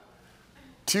Friday.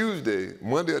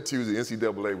 Monday or Tuesday,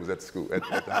 NCAA was at the school, at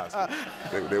the high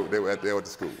school. They were at the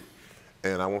school.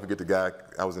 And I won't forget the guy,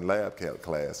 I was in lab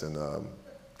class, and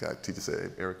teacher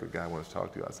said, hey, Eric, a guy wants to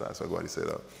talk to you outside. So I go out, he said,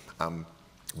 I'm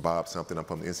Bob something, I'm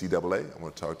from the NCAA. I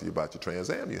want to talk to you about your Trans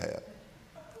Am you had.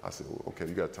 I said, well, okay,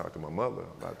 you got to talk to my mother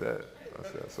about that. I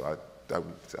said, so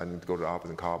I need to go to the office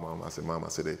and call Mom. I said, Mom, I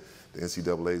said, the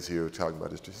NCAA's here talking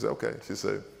about this. She said, okay. She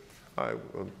said, all right,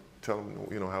 well, tell him,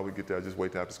 you know, how we get there. Just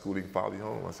wait till after school, he can follow you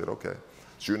home. I said, okay.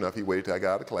 Sure enough, he waited till I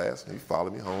got out of class, and he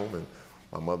followed me home. And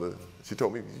my mother, she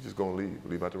told me, you just going to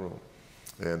leave out the room.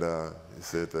 And he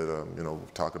said that, you know,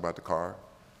 talking about the car.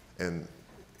 And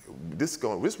this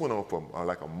went on for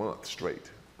like a month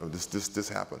straight. This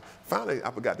happened. Finally, I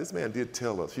forgot, this man did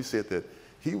tell us, he said that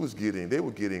they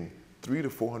were getting 300 to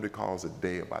 400 calls a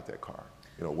day about that car,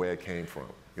 you know, where it came from,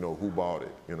 you know, who bought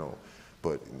it, you know.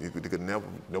 But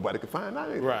nobody could find out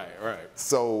anything. Right.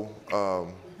 So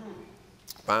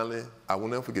finally, I will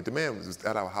never forget, the man was just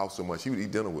at our house so much, he would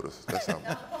eat dinner with us. That's how,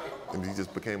 and he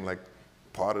just became like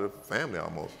part of the family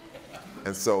almost.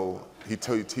 And so he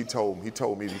told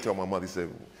my mother, he said,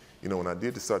 you know, when I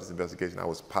did start this investigation, I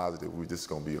was positive we were just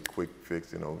going to be a quick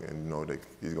fix, you know, and you know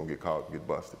he's going to get caught and get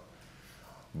busted.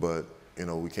 But you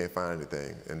know, we can't find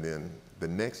anything. And then the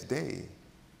next day,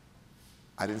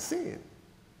 I didn't see him.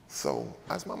 So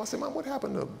I asked Mom, I said, Mom, what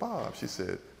happened to Bob? She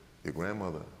said, your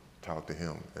grandmother talked to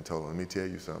him and told him, let me tell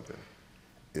you something.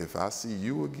 If I see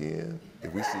you again,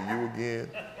 if we see you again,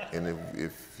 and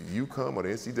if you come or the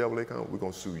NCAA come, we're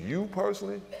going to sue you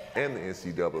personally and the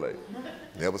NCAA.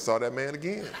 Never saw that man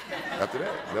again after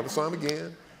that. Never saw him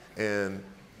again. And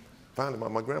finally,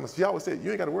 my grandma, she always said, you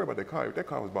ain't got to worry about that car. That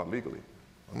car was bought legally.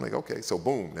 I'm like, okay, so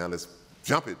boom, now let's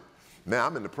jump it. Now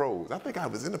I'm in the pros. I think I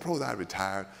was in the pros, I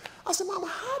retired. I said, Mama,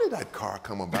 how did that car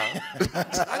come about?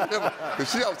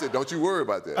 Because she always said, don't you worry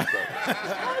about that. So,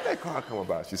 how did that car come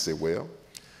about? She said, well,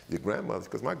 your grandmother,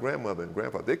 because my grandmother and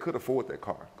grandfather, they could afford that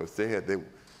car because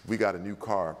we got a new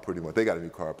car pretty much. They got a new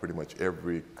car pretty much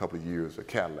every couple of years, a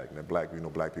Cadillac. And black people,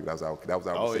 that was our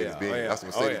Mercedes-Benz. That's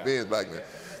Mercedes-Benz black man.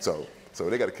 So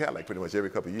they got a Cadillac pretty much every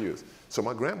couple of years. So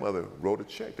my grandmother wrote a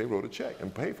check. They wrote a check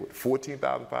and paid for it.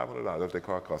 $14,500. That's what that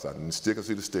car cost. I didn't see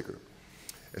the sticker.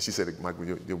 And she said,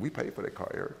 we paid for that car,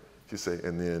 Eric. She said,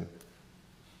 and then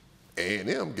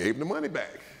A&M gave him the money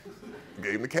back,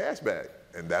 gave him the cash back.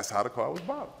 And that's how the car was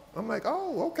bought. I'm like,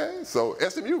 oh, okay. So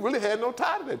SMU really had no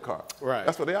tie to that car. Right.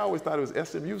 That's what they always thought it was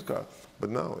SMU's car. But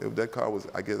no, that car was,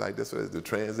 I guess, that's what it is, the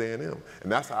Trans A&M.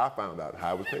 And that's how I found out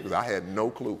how it was paid, because I had no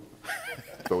clue.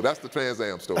 So that's the Trans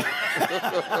Am story.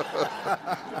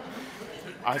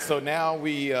 All right, so now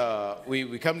we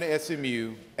come to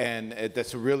SMU, and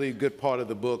that's a really good part of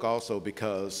the book also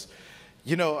because,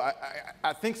 you know,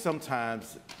 I think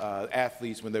sometimes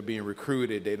athletes, when they're being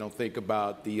recruited, they don't think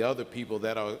about the other people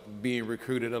that are being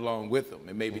recruited along with them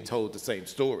and maybe told the same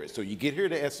story. So you get here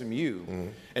to SMU,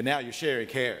 and now you're sharing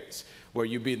carries, where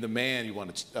you're being the man, you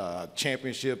won a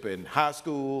championship in high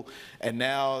school, and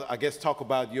now I guess talk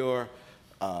about your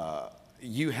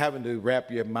you having to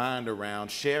wrap your mind around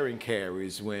sharing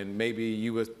carries when maybe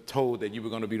you were told that you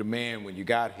were going to be the man when you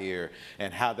got here,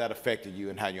 and how that affected you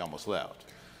and how you almost left.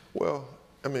 Well,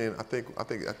 I mean, I think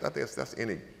that's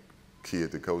any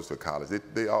kid that goes to college.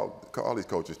 All these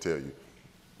coaches tell you,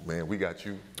 man, we got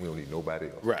you. We don't need nobody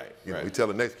else. Right. You know, we tell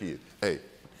the next kid, hey,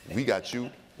 we got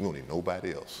you. We don't need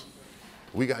nobody else.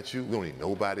 We got you. We don't need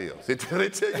nobody else. They tell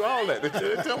you all that. They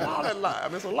tell them all that lie. I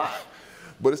mean, it's a lie,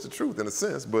 but it's the truth in a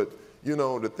sense. But you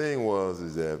know, the thing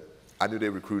is that I knew they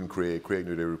were recruiting Craig. Craig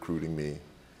knew they were recruiting me,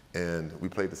 and we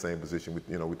played the same position.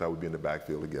 We thought we'd be in the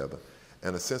backfield together. And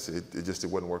in a sense, it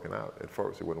wasn't working out at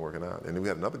first. It wasn't working out. And then we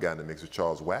had another guy in the mix, was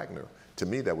Charles Wagner. To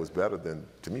me, that was better than,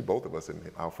 both of us in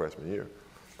our freshman year.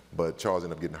 But Charles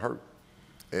ended up getting hurt.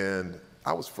 And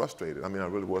I was frustrated. I mean, I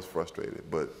really was frustrated.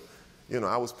 But, you know,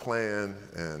 I was playing,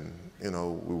 and, you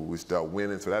know, we started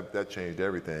winning, so that changed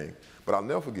everything. But I'll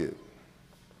never forget,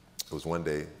 it was one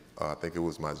day, I think it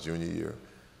was my junior year,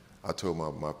 I told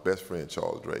my best friend,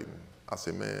 Charles Drayton, I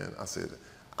said, man,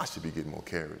 I should be getting more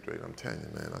carries, Drayton. I'm telling you,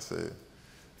 man. I said,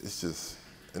 it's just,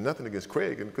 and nothing against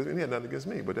Craig, because he had nothing against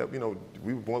me, but that, you know,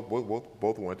 we both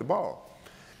wanted the ball.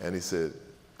 And he said,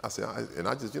 I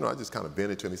just kind of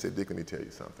vented to him. He said, Dick, let me tell you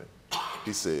something.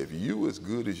 He said, if you as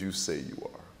good as you say you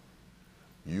are,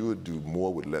 you would do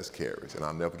more with less carries. And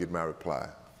I'll never get my reply.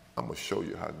 I'm gonna show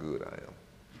you how good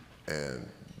I am. And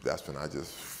that's when I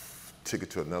just took it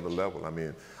to another level. I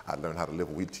mean, I learned how to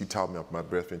lift weights. He taught me, my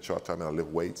best friend Charles taught me how to lift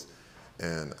weights.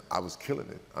 And I was killing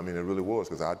it. I mean, it really was,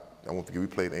 because I won't forget, we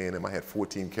played A&M. I had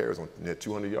 14 carries on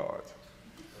 200 yards.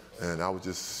 And I was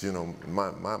just, you know,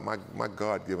 my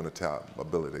God-given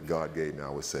ability that God gave me, I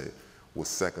would say, was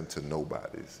second to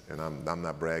nobody's. And I'm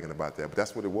not bragging about that, but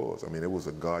that's what it was. I mean, it was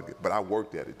a God, but I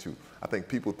worked at it too. I think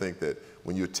people think that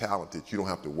when you're talented, you don't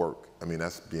have to work. I mean,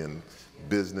 that's being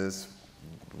business,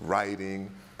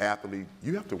 writing, athlete,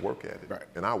 you have to work at it. Right.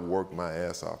 And I worked my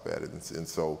ass off at it. And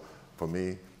so for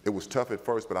me, it was tough at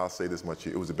first, but I'll say this much,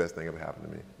 it was the best thing ever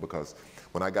happened to me. Because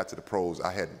when I got to the pros,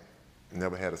 I had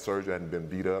never had a surgery, I hadn't been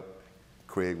beat up.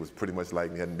 Craig was pretty much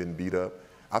like me, hadn't been beat up.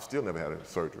 I've still never had a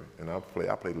surgery. And I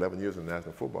played 11 years in the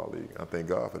National Football League. I thank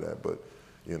God for that. But,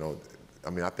 you know, I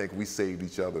mean, I think we saved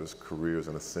each other's careers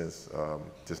in a sense,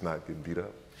 just not getting beat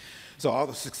up. So all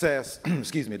the success,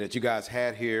 excuse me, that you guys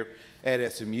had here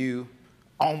at SMU,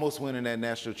 almost winning that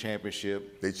national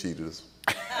championship. They cheated us.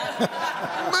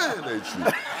 Man, they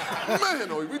cheated.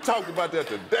 Man, we talked about that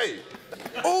today.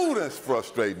 Oh, that's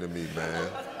frustrating to me, man.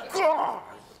 God.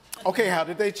 Okay, how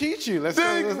did they cheat you? We're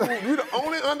the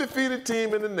only undefeated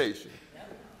team in the nation.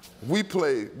 We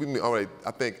played, all right,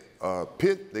 I think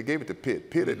Pitt, they gave it to Pitt.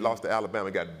 Pitt had lost to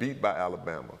Alabama, got beat by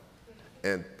Alabama.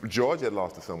 And Georgia had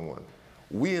lost to someone.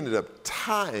 We ended up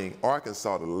tying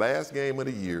Arkansas the last game of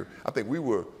the year. I think we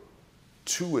were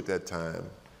 2 at that time,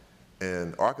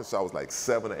 and Arkansas was like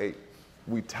 7 or 8.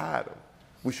 We tied them.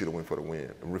 We should have went for the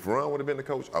win. And if Ron would have been the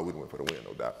coach, I would have went for the win,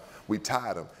 no doubt. We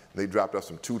tied them. They dropped us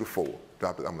from 2 to 4.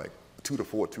 I'm like 2 to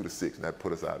 4, 2 to 6, and that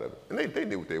put us out of it. And they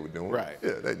knew what they were doing. Right.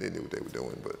 Yeah, they knew what they were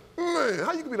doing. But man,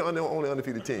 how you can be the only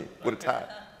undefeated team with a tie?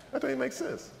 That don't even make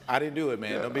sense. I didn't do it,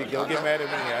 man. Yeah, don't get mad at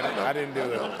me. I didn't do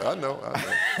it. I know.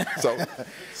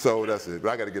 So that's it. But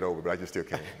I got to get over it, but I just still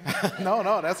can't.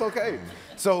 No, that's okay.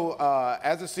 So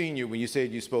as a senior, when you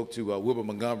said you spoke to Wilbur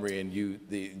Montgomery and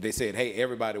they said, hey,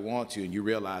 everybody wants you, and you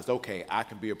realized, okay, I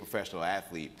can be a professional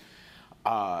athlete.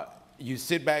 You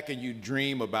sit back and you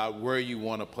dream about where you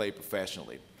want to play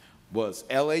professionally. Was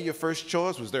LA your first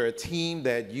choice? Was there a team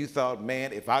that you thought,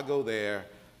 man, if I go there,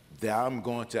 that I'm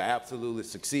going to absolutely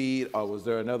succeed? Or was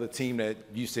there another team that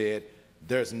you said,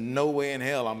 there's no way in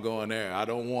hell I'm going there, I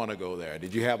don't want to go there?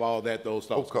 Did you have all those thoughts?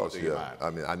 Of course, yeah.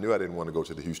 I mean, I knew I didn't want to go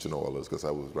to the Houston Oilers because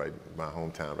I was right in my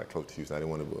hometown, right close to Houston. I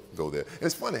didn't want to go there. And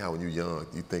it's funny how when you're young,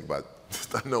 you think about,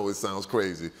 I know it sounds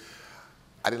crazy,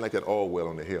 I didn't like that Orwell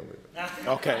on the helmet.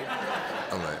 Okay.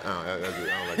 I'm like, I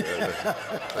don't like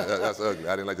that. That's ugly.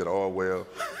 I didn't like that Orwell.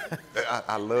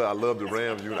 I love the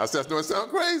Rams. I said, that don't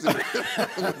sound crazy.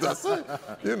 That's it.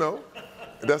 You know,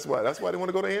 that's why I didn't want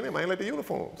to go to A&M. I didn't like the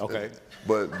uniforms. Okay.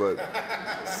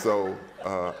 So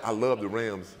I love the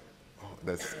Rams. Oh,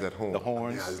 that horn. The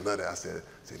horns. Yeah, I just love that. I said,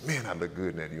 man, I look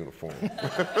good in that uniform.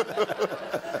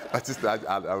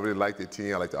 I really liked the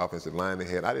team. I liked the offensive line they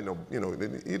had. I didn't know, you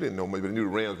didn't know much, but I knew the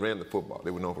Rams ran the football.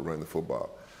 They were known for running the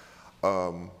football.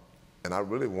 And I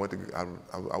really wanted to,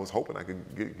 I was hoping I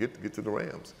could get to the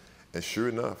Rams. And sure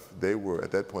enough,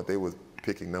 at that point, they were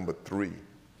picking number 3.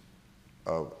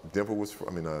 Denver was,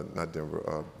 not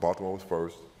Denver, Baltimore was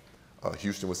first.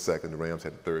 Houston was second. The Rams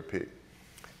had the 3rd pick.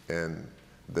 And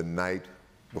the night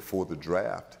before the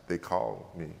draft, they called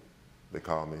me.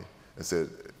 And said,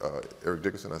 Eric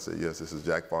Dickerson. I said, yes, this is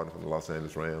Jack Farton from the Los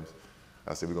Angeles Rams.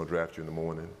 I said, we're going to draft you in the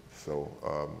morning. So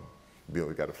we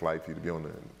got a flight for you to be on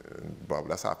there. And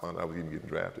that's how I found out I was even getting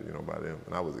drafted, by them.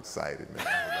 And I was excited, man.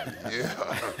 I was like,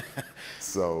 yeah.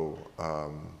 So,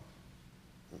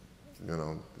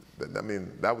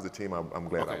 that was a team I'm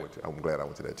glad I went to. I'm glad I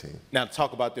went to that team. Now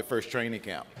talk about their first training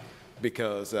camp.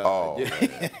 Because man.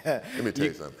 Let me tell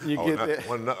you something.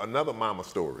 Another mama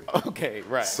story. Okay,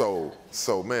 right. So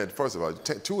man, first of all,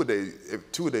 2 a day.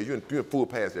 You're in full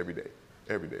pass every day.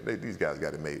 Every day. These guys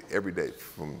got it made every day.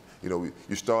 From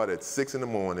you start at 6 in the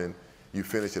morning, you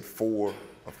finish at 4 or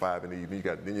 5 in the evening.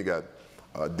 Then you got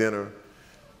dinner,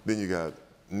 then you got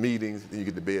meetings, then you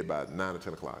get to bed by 9 or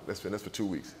 10 o'clock. That's for 2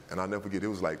 weeks. And I'll never forget. It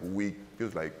was like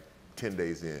 10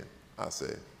 days in. I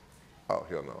said, oh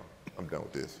hell no, I'm done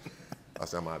with this. I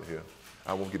said, I'm out of here.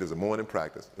 I won't get this a morning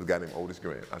practice. There's a guy named Otis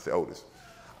Grant. I said, Otis.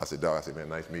 I said, dog, man,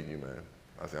 nice meeting you, man.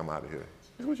 I said, I'm out of here.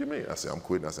 He said, what you mean? I said, I'm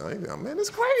quitting. I said, I ain't down. Man,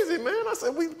 it's crazy, man. I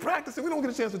said, we practicing. We don't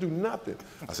get a chance to do nothing.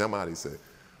 I said, I'm out of here. He said,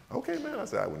 okay, man. I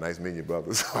said, well, nice meeting you,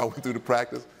 brother. So I went through the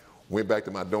practice, went back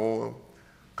to my dorm,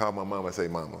 called my mom. I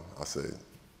said, Mama, I said,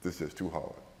 this is just too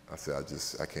hard. I said,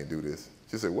 I can't do this.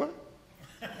 She said, what?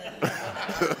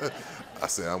 I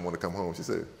said, I want to come home. She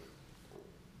said,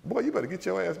 boy, you better get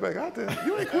your ass back out there.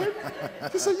 You ain't quitting.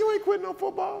 She said, you ain't quitting on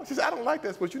football. She said, I don't like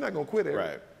that sport. You're not going to quit it.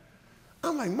 Right.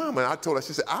 I'm like, Mama, I told her,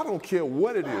 she said, I don't care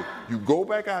what it is. You go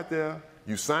back out there,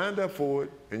 you signed up for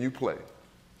it, and you play.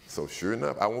 So sure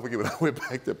enough, I won't forget when I went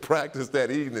back to practice that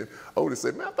evening, Otis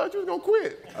said, man, I thought you was going to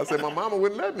quit. I said, my mama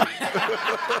wouldn't let me.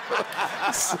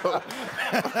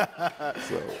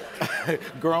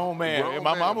 Grown man.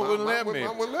 My mama wouldn't let me. My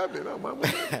mama wouldn't let me. No, mama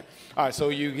wouldn't let me. All right, so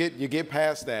you get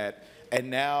past that, and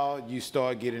now you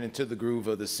start getting into the groove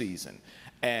of the season.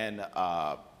 And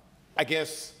I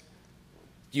guess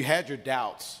you had your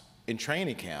doubts in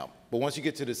training camp, but once you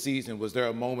get to the season, was there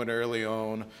a moment early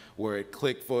on where it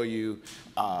clicked for you?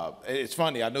 It's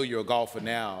funny, I know you're a golfer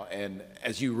now, and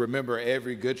as you remember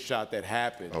every good shot that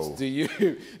happens, do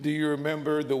you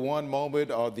remember the one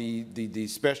moment or the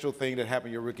special thing that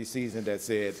happened your rookie season that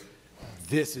said,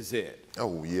 this is it?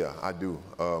 Oh, yeah, I do.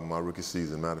 My rookie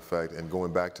season, matter of fact, and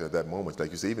going back to that moment,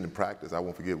 like you said, even in practice, I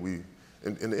won't forget, in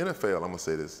the NFL, I'm going to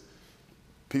say this,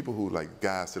 people who, like,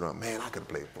 guys sit around, man, I could have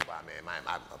played football, man,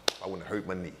 I wouldn't have hurt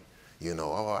my knee. You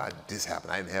know, oh, this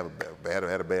happened, I didn't have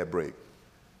had a bad break.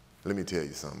 Let me tell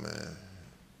you something, man.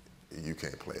 You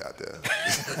can't play out there.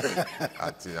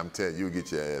 I'm telling you, you'll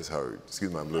get your ass hurt.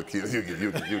 Excuse my little kid, you'll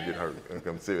get hurt.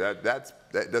 I'm serious.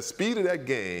 The speed of that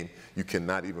game, you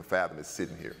cannot even fathom it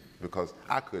sitting here. Because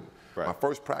I couldn't. Right. When I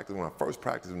first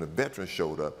practiced, when the veterans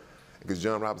showed up, because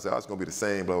John Roberts said, oh, it's going to be the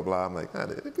same, blah, blah, blah. I'm like,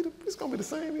 it's going to be the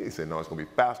same. He said, no, it's going to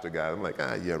be faster, guys. I'm like,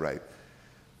 yeah, right.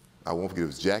 I won't forget, it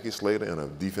was Jackie Slater and a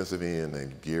defensive end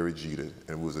named Gary Jeter, and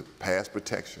it was a pass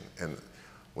protection. And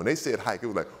when they said hike, it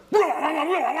was like,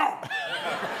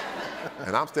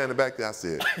 and I'm standing back there, I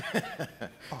said,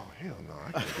 oh, hell no,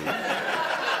 I can't do that.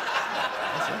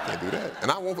 I said, I can't do that.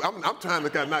 And I'm trying to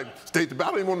kind of not state the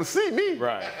battle, he didn't want to see me.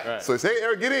 Right. So he said, hey,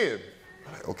 Eric, get in.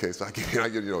 I'm like, okay, so I get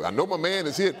in, I know my man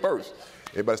is hit first.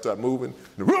 Everybody started moving,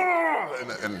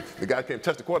 and the guy came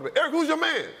touch the quarterback. Eric, who's your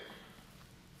man?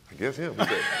 I guess him.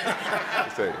 He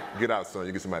said, get out, son,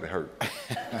 you get somebody hurt.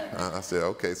 I said,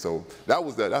 okay, so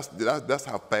that's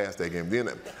how fast that game. Then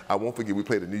I won't forget, we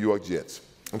played the New York Jets.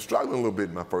 I'm struggling a little bit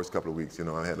in my first couple of weeks. You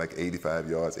know, I had like 85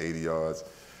 yards, 80 yards,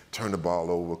 turned the ball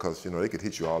over because, you know, they could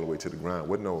hit you all the way to the ground.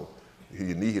 Wasn't no,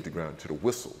 your knee hit the ground to the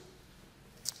whistle.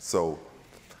 So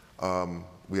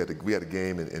we had a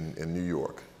game in New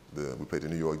York. We played the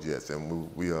New York Jets,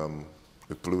 and we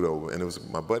flew over, and it was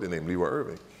my buddy named Leroy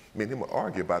Irving. Me and him would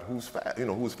argue about who's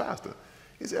faster.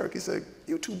 He said, Eric, he said,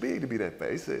 you're too big to be that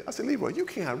fast. I said, Leroy, you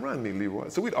can't outrun me, Leroy.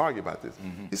 So we'd argue about this.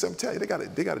 He said, I'm telling you,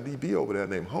 they got a DB over there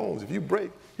named Holmes. If you break,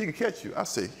 he can catch you. I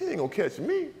said, he ain't gonna catch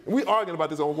me. And we arguing about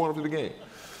this on going up to the game.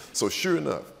 So sure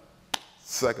enough,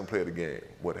 second play of the game,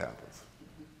 what happens?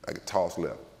 I get tossed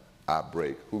left. I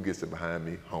break. Who gets it behind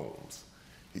me? Holmes.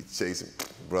 He's chasing,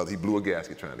 brother, he blew a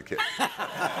gasket trying to catch me.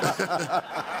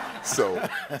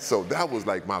 so that was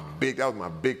like my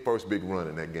first big run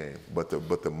in that game. But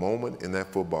the moment in that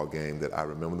football game that I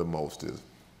remember the most is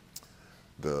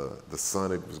the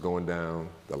sun was going down,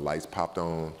 the lights popped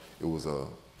on. It was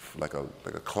like a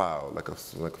cloud, like a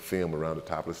film around the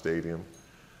top of the stadium.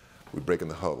 We break in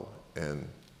the huddle, and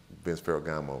Vince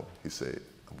Ferragamo, he said,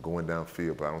 I'm going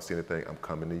downfield, but I don't see anything, I'm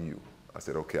coming to you. I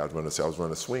said, okay, I was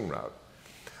running a swing route.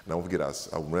 And I won't forget,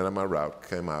 I ran on my route,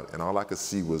 came out, and all I could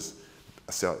see was,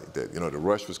 I saw that, the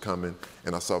rush was coming,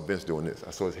 and I saw Vince doing this.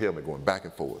 I saw his helmet going back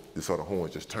and forth. You saw the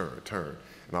horns just turn.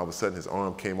 And all of a sudden, his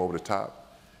arm came over the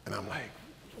top, and I'm like,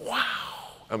 wow.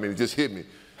 I mean, it just hit me.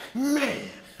 Man,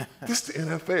 this is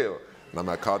the NFL. And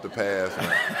I caught the pass,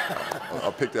 and I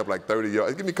picked up like 30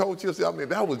 yards. Give me cold chills. I mean,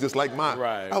 that was just like my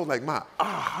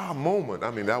aha moment.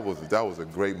 I mean, that was a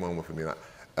great moment for me.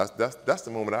 That's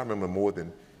the moment I remember more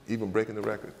than even breaking the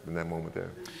record in that moment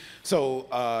there. So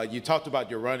you talked about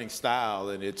your running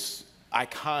style, and it's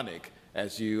iconic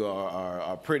as you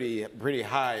are pretty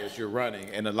high as you're running,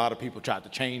 and a lot of people tried to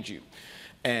change you.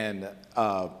 And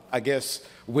I guess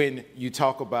when you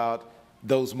talk about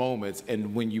those moments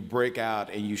and when you break out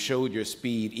and you showed your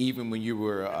speed even when you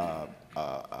were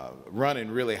running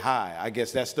really high, I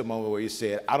guess that's the moment where you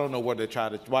said, I don't know why they're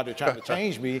trying to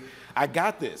change me. I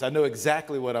got this. I know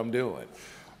exactly what I'm doing.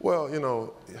 Well,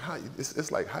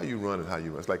 it's like how you run and how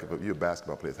you run. It's like if you're a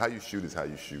basketball player, how you shoot is how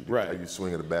you shoot. Right. How you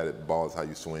swing at the bat, at the ball is how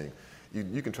you swing.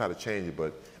 You can try to change it,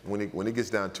 but when it gets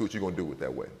down to it, you're going to do it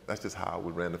that way. That's just how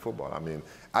we ran the football. I mean,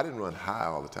 I didn't run high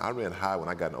all the time. I ran high when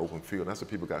I got in the open field, and that's what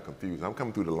people got confused. I'm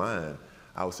coming through the line,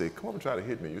 I would say, come on and try to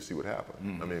hit me, you'll see what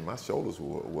happened. I mean, my shoulders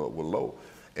were low.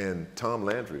 And Tom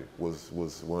Landry was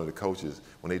one of the coaches.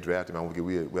 When they drafted me,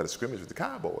 we had a scrimmage with the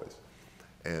Cowboys.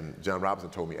 And John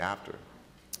Robinson told me after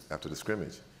the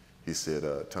scrimmage, he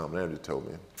said, Tom Landry told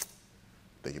me, I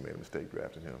think you made a mistake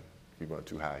drafting him. He run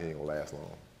too high, he ain't gonna last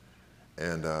long.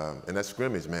 And in that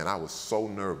scrimmage, man, I was so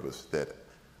nervous that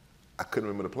I couldn't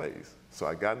remember the plays. So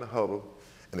I got in the huddle,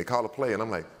 and they called a play, and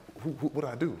I'm like, what do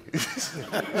I do?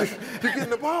 You're getting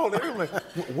the ball there. I'm like,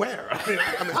 where?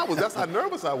 I mean, that's how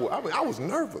nervous I was. I mean, I was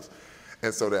nervous.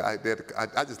 And so I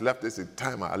just left this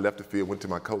time. I left the field, went to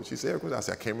my coach. He said, Eric, I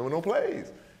said, I can't remember no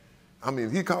plays. I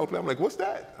mean, he called a play. I'm like, what's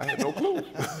that? I had no clue.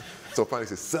 So finally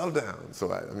he said, settle down.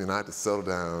 So I had to settle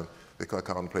down. They called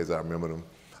the plays. I remember them.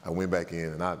 I went back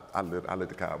in, and I lit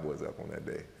the Cowboys up on that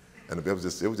day. And it was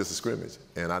just a scrimmage.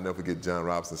 And I never forget John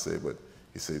Robinson said, but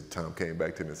he said, Tom came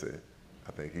back to me and said,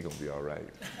 I think he's going to be all right.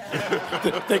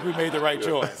 I think we made the right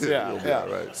choice. Yeah, yeah.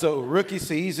 Right. So rookie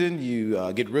season,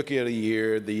 you get Rookie of the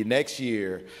Year. The next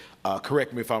year,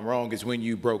 correct me if I'm wrong, is when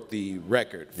you broke the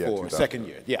record for second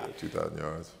year. Yeah. 2,000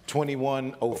 yards.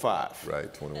 21:05.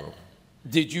 Right, 21.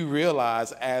 Did you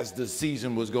realize as the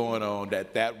season was going on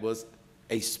that that was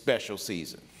a special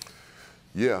season?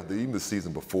 Yeah, even the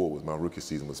season before my rookie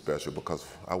season was special because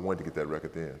I wanted to get that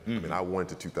record then. I mean, I wanted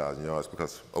to 2,000 yards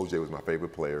because O.J. was my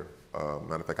favorite player.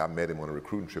 Matter of fact, I met him on a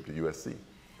recruiting trip to USC.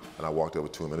 And I walked over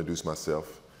to him, introduced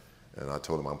myself, and I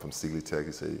told him I'm from Sealy Tech.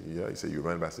 He said, yeah. He said, you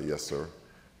running back? I said, yes, sir.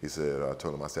 He said, I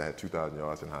told him, I said, I had 2,000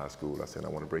 yards in high school. I said, I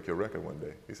want to break your record one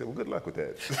day. He said, well, good luck with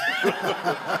that.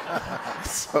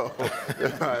 So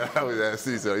I was asked,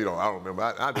 he said, I don't remember.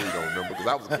 I know you don't remember because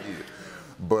I was a kid.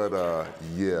 But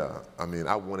yeah, I mean,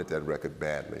 I wanted that record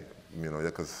badly,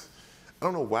 because I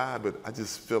don't know why, but I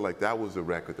just feel like that was a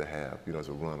record to have, as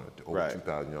a runner, over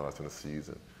 2,000 yards in a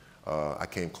season. I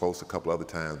came close a couple other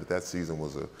times, but that season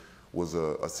was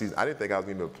a season. I didn't think I was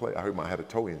going to be able to play. I heard I had a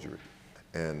toe injury,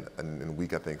 and in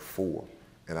week I think 4,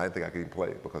 and I didn't think I could even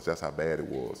play because that's how bad it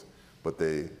was. But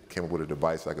they came up with a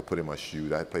device I could put in my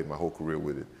shoe. I had played my whole career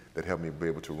with it that helped me be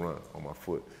able to run on my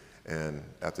foot. And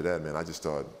after that, man, I just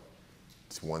started.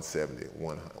 170,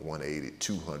 180,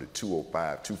 200,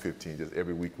 205, 215, just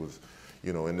every week was,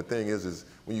 and the thing is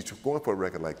when you're going for a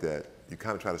record like that, you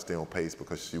kind of try to stay on pace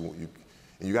because you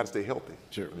got to stay healthy.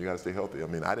 Sure. You got to stay healthy. I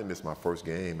mean, I didn't miss my first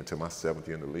game until my 7th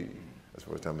year in the league. That's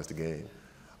the first time I missed a game.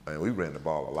 And we ran the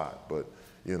ball a lot, but,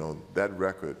 that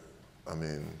record, I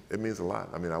mean, it means a lot.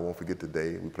 I mean, I won't forget the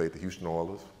day we played the Houston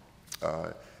Oilers,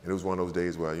 and it was one of those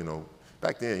days where,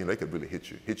 back then, they could really hit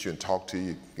you and talk to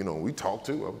you. We talked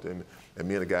too. And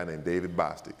me and a guy named David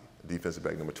Bostic, defensive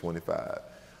back number 25,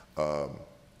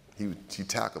 he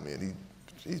tackled me and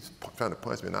he's trying to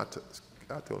punch me, and I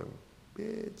told him,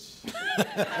 bitch,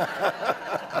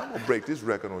 I'm gonna break this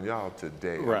record on y'all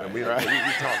today. Right. I mean, we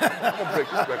talked. I'm gonna break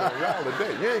this record on y'all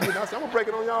today. You ain't getting out. I'm gonna break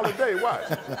it on y'all today.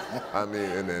 Watch. I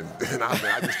mean, and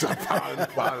I just started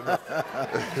piling up.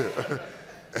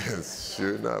 And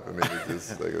sure enough, I mean, it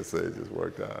just, like I say, it just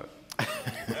worked out.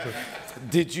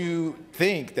 Did you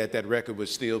think that record will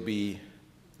still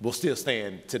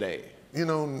stand today?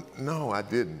 No, I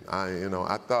didn't. I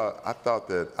thought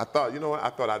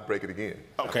I'd break it again.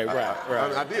 Okay, right.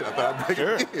 I did. I thought I'd break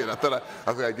it again. I thought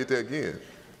I'd get there again.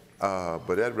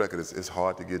 But that record is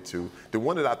hard to get to. The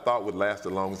one that I thought would last the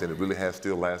longest, and it really has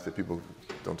still lasted, people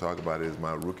don't talk about it, is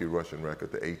my rookie rushing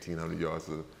record, the 1,800 yards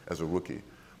as a rookie.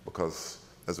 Because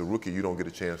as a rookie, you don't get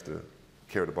a chance to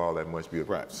carry the ball that much, be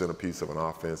a centerpiece of an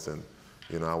offense, and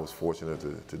I was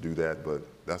fortunate to do that, but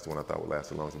that's the one I thought would last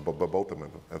the longest. But both of them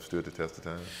have stood the test of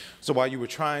time. So while you were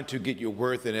trying to get your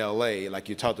worth in L.A., like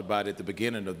you talked about at the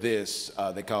beginning of this,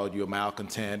 they called you a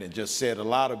malcontent and just said a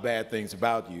lot of bad things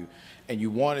about you, and you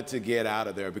wanted to get out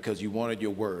of there because you wanted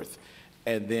your worth.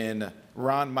 And then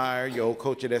Ron Meyer, your old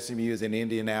coach at SMU, is in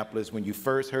Indianapolis. When you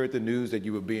first heard the news that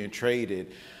you were being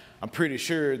traded, I'm pretty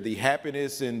sure the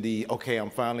happiness and the, okay, I'm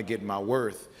finally getting my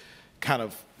worth, kind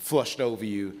of flushed over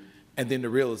you. And then the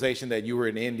realization that you were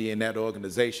in Indy and that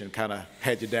organization kind of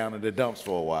had you down in the dumps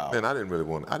for a while. Man, I didn't really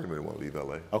want to leave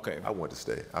LA. Okay. I wanted to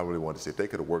stay. I really wanted to stay. If they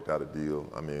could have worked out a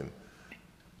deal, I mean,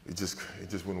 it just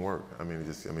wouldn't work. I mean,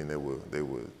 they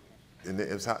would, and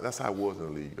that's how it was in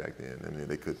the league back then. I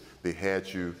mean, they had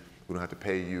you. We don't have to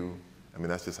pay you. I mean,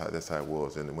 that's how it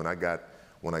was. And when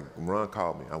Ron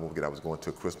called me, I won't forget, I was going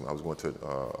to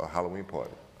a Halloween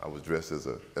party. I was dressed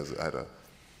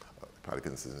I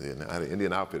had an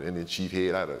Indian outfit, Indian chief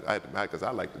head. Because I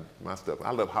liked my stuff.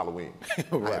 I love Halloween.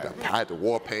 Right. I had the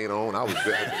war paint on. I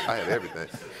had everything.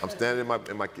 I'm standing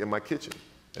in my kitchen,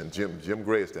 and Jim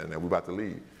Gray is standing there. We're about to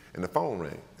leave, and the phone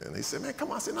rang, and he said, "Man,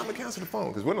 come on." I said, "No, I'm gonna cancel the phone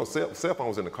because we're no cell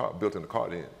phones in the car, built in the car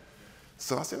then."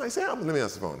 So I said, "No," he said, "Let me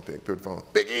answer the phone." Pick the phone.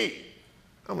 Big E.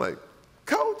 I'm like,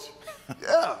 "Coach?"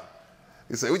 "Yeah."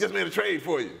 He said, "We just made a trade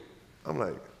for you." I'm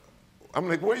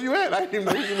like, "Where you at?" I didn't even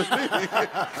know you were in the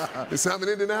league. He said, "I'm in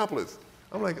Indianapolis."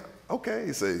 I'm like, "Okay."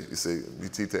 He said,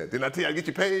 "Didn't I tell you I'd get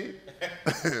you paid?"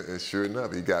 And sure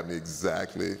enough, he got me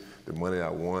exactly the money I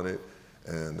wanted.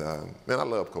 And man, I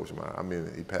love Coach Meyer. I mean,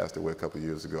 he passed away a couple of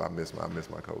years ago. I miss my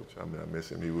coach. I mean, I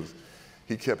miss him.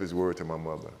 He kept his word to my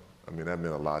mother. I mean, that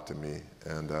meant a lot to me.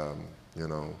 And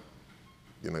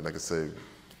like I say,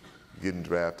 getting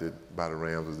drafted by the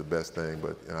Rams was the best thing.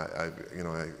 But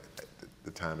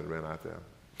the time it ran out there.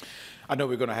 I know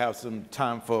we're going to have some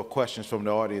time for questions from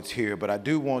the audience here, but I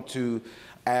do want to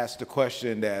ask the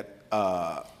question that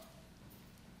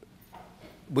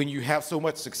when you have so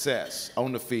much success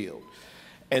on the field,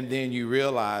 and then you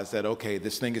realize that, okay,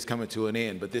 this thing is coming to an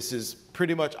end, but this is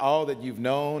pretty much all that you've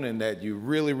known and that you're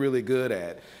really, really good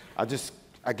at.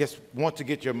 I guess, want to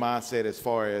get your mindset as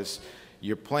far as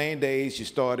your playing days. You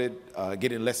started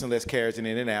getting less and less carries in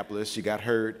Indianapolis. You got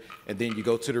hurt, and then you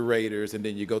go to the Raiders, and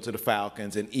then you go to the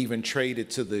Falcons, and even traded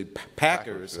to the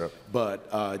Packers, yep. But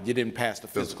you didn't pass the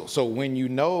physical. So when you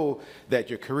know that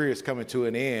your career is coming to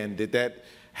an end, did that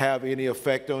have any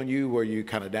effect on you? Were you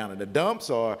kind of down in the dumps,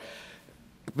 or?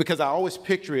 Because I always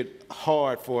picture it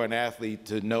hard for an athlete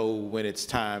to know when it's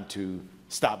time to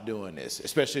stop doing this,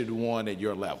 especially the one at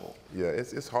your level. Yeah,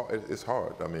 it's hard. It's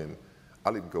hard. I mean,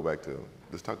 I'll even go back to,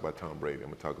 let's talk about Tom Brady.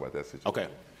 I'm going to talk about that situation. Okay.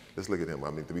 Let's look at him.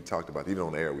 I mean, we talked about, even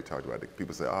on the air, we talked about it.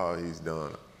 People say, oh, he's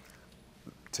done.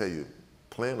 Tell you,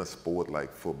 playing a sport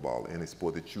like football, any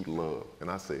sport that you love, and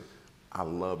I say, I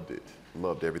loved it,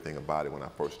 loved everything about it when I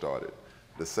first started.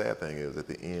 The sad thing is, at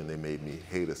the end, they made me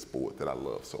hate a sport that I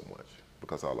love so much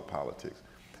because of all the politics.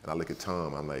 And I look at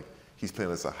Tom, I'm like, he's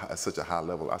playing at such a high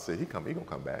level. I said, he's gonna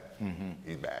come back. Mm-hmm.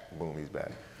 He's back. Boom, he's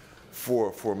back.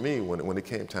 For me, when it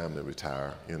came time to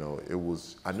retire, you know,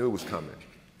 I knew it was coming,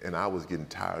 and I was getting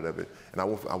tired of it. And I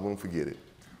won't forget it.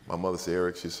 My mother said,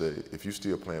 Eric, she said, if you're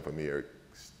still playing for me, Eric,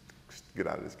 get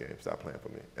out of this game. Stop playing for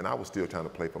me. And I was still trying to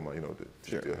play for my,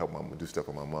 to help do stuff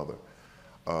for my mother.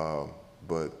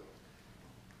 But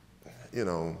you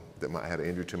know, I had an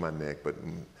injury to my neck, but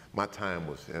my time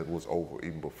was over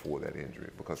even before that injury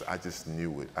because I just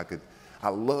knew it. I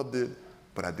loved it,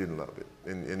 but I didn't love it.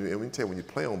 And let me tell you, when you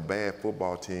play on bad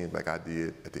football teams like I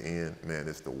did at the end, man,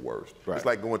 it's the worst. Right. It's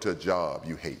like going to a job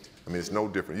you hate. I mean, it's no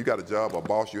different. You got a job, a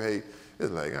boss you hate, it's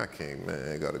like, I can't,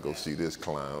 man, I got to go see this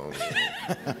clown.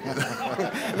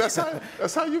 And that's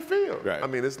how you feel. Right. I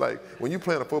mean, it's like when you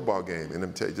play in a football game, and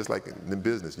them tell you, just like in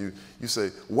business, you say,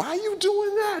 why are you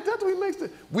doing that? That's what makes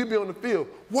it. We be on the field.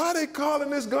 Why are they calling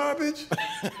this garbage?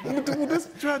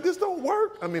 This don't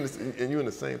work. I mean, and you're in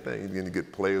the same thing. You're going to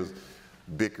get players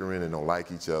bickering and don't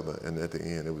like each other, and at the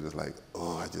end it was just like,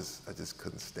 oh, I just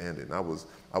couldn't stand it. And I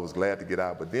was glad to get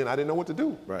out, but then I didn't know what to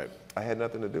do. Right. I had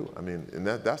nothing to do. I mean, and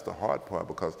that's the hard part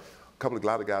because a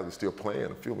lot of guys were still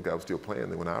playing. A few of the guys were still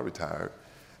playing when I retired,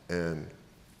 and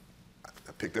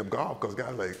I picked up golf because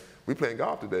guys like, we playing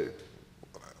golf today.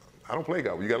 I don't play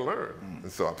golf. You got to learn.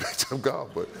 And so I picked up golf.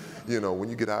 But you know, when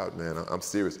you get out, man, I'm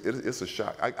serious. It's a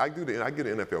shock. I give the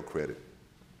NFL credit.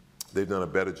 They've done a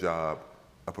better job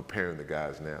of preparing the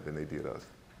guys now than they did us.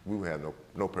 We had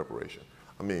no preparation.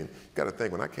 I mean, you got to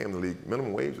think, when I came to the league,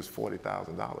 minimum wage was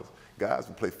 $40,000. Guys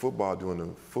would play football during the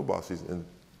football season, and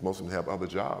most of them have other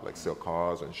jobs, like sell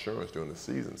cars or insurance during the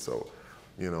season. So,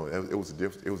 you know, it was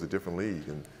a different league.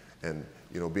 And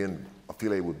you know, being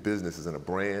affiliated with businesses and a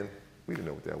brand, we didn't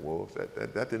know what that was.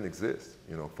 That didn't exist,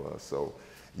 you know, for us. So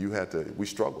we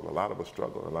struggled. A lot of us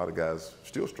struggled. A lot of guys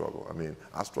still struggle. I mean,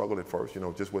 I struggled at first, you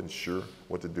know, just wasn't sure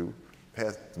what to do.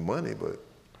 Had money, but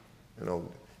you know,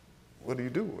 what do you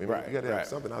do? I mean, you got to have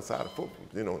something outside of football.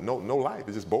 You know, no life.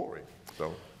 It's just boring.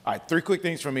 So. All right, 3 quick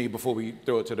things from me before we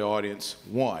throw it to the audience.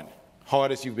 1,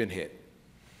 hardest you've been hit.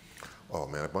 Oh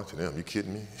man, a bunch of them. You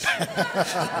kidding me?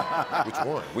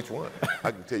 Which one?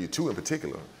 I can tell you 2 in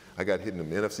particular. I got hit in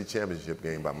the NFC Championship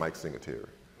game by Mike Singletary,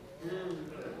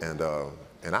 and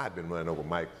I had been running over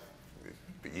Mike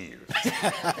for years.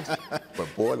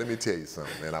 But boy, let me tell you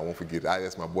something, man. I won't forget it. I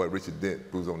asked my boy Richard Dent,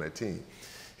 who was on that team.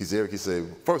 He said, Eric, he said,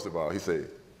 first of all, he said,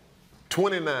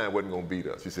 29 wasn't gonna beat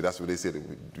us. He said, that's what they said.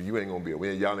 You ain't gonna beat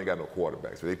us. Y'all ain't got no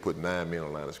quarterback. So they put 9 men on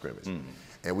the line of scrimmage.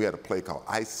 And we had a play called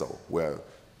ISO, where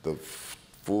the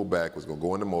fullback was gonna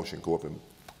go into motion, go up and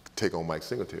take on Mike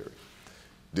Singletary.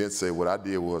 Dent said, what I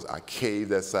did was I caved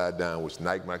that side down, which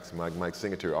knocked Mike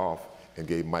Singletary off, and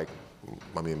gave Mike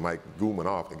Goodman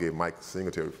off, and gave Mike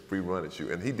Singletary free run and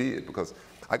shoot. And he did, because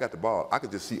I got the ball. I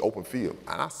could just see open field.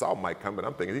 And I saw Mike coming, but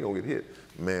I'm thinking he's going to get hit.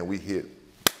 Man, we hit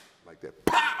like that.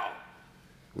 Pow!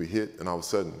 We hit, and all of a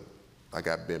sudden, I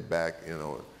got bent back, you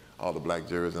know, all the black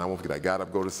jerseys. And I won't forget, I got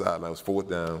up, go to the sideline. It was 4th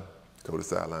down, go to the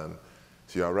sideline.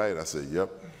 She all right? I said, yep.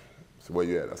 So where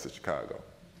you at? I said, Chicago.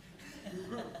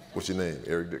 What's your name?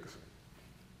 Eric Dickerson.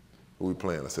 Who we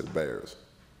playing? I said, the Bears.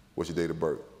 What's your date of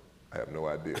birth? I have no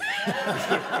idea. I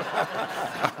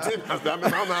said, I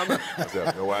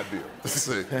have no idea.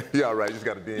 Yeah, all right, you just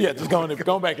got to be in. Yeah, just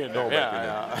going back in there.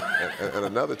 And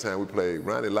another time we played,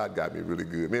 Ronnie Lott got me really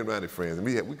good. Me and Ronnie friends, and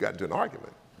we got into an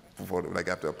argument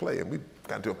after a play, and we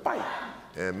got into a fight.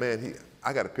 And man,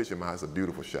 I got a picture in my house, a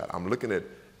beautiful shot. I'm looking at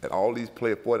all these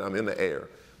players, I'm in the air,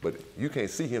 but you can't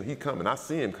see him, he coming. I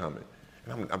see him coming.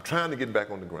 And I'm trying to get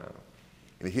back on the ground.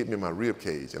 and he hit me in my rib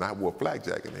cage, and I wore a flak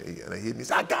jacket, and he hit me. He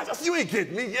said, "Gosh, I said, you ain't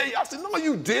getting me." Yeah, I said, "No,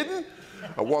 you didn't."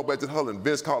 I walked back to the huddle, and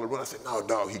Vince called and run. I said, "No,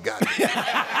 dog, he got me."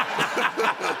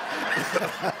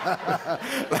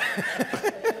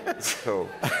 So,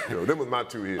 them was my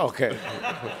 2 hits. Okay.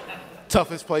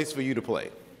 Toughest place for you to play?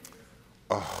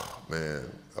 Oh, man,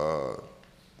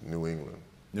 New England.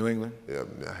 New England? Yeah,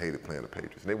 I hated playing the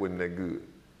Patriots. They wasn't that good.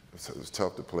 So it was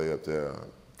tough to play up there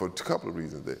for a couple of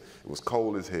reasons. It was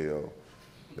cold as hell.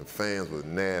 The fans were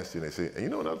nasty. And they said,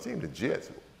 and another team, the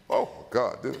Jets. Oh,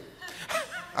 God, dude.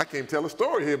 I can't tell a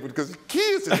story here because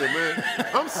kids in there, man.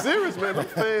 I'm serious, man. The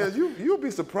fans, you'll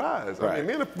be surprised. Right. I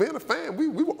mean, me and a fan, we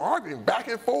were arguing back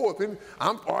and forth. And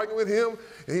I'm arguing with him,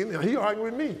 and he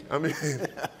arguing with me. I mean,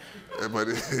 but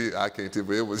I can't tell,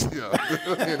 but it was,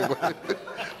 anyway.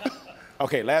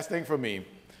 Okay, last thing for me.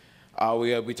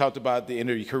 We talked about the end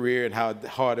of your career and how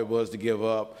hard it was to give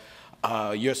up.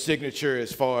 Your signature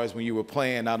as far as when you were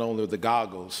playing, not only the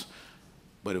goggles,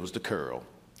 but it was the curl.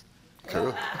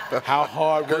 Curl? How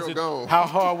hard was Curl it? gone. How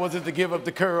hard was it to give up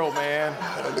the curl, man?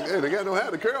 Hey, they got no hair.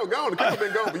 The curl gone. The curl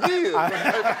been gone for years.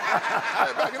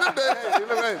 Hey, back in the day,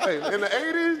 hey, in the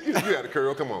 80s, you had a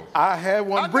curl. Come on. I had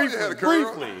one briefly. You had a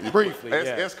curl. Briefly.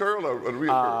 Yeah. S curl or a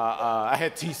real curl? I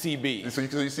had TCB. So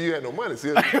you see, you had no money.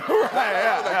 See, Right,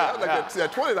 yeah,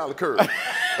 that $20 curl.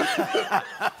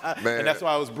 Man, and that's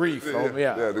why I was brief. The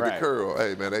curl.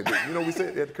 Hey, man, we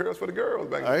said the curls for the girls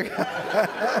back then.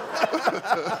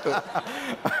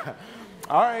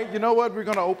 All right, you know what? We're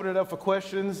going to open it up for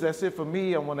questions. That's it for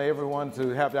me. I want everyone to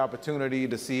have the opportunity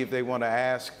to see if they want to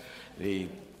ask the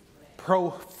Pro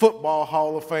Football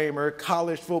Hall of Famer,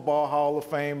 College Football Hall of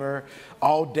Famer,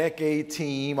 All-Decade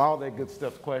Team, all that good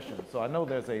stuff questions. So I know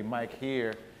there's a mic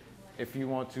here if you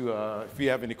want to, if you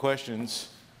have any questions.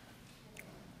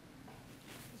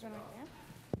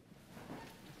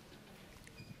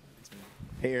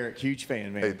 Hey, Eric, huge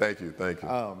fan, man. Hey, thank you.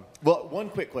 Well, one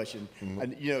quick question.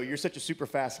 And, you're such a super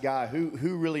fast guy.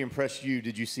 Who really impressed you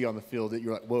did you see on the field that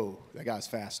you're like, whoa, that guy's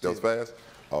fast, too? That was fast?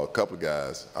 A couple of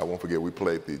guys. I won't forget, we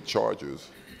played the Chargers,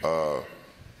 and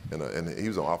he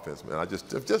was on offense, man. I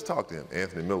just talked to him,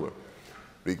 Anthony Miller.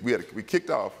 We kicked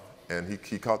off, and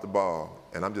he caught the ball,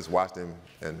 and I'm just watching him,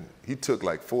 and he took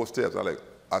like 4 steps.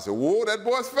 I said, whoa, that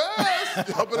boy's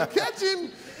fast. I'm going to catch him.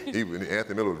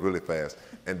 Anthony Miller was really fast.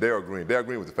 And Darryl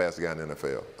Green was the fastest guy in the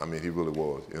NFL. I mean, he really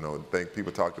was. I think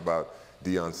people talked about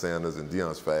Deion Sanders, and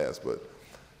Deion's fast. But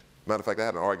matter of fact, I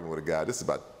had an argument with a guy. This is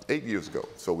about 8 years ago.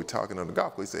 So we're talking on the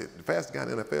golf course. He said, the fastest guy in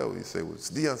the NFL, he said, was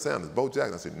Deion Sanders, Bo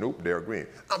Jackson. I said, nope, Darryl Green.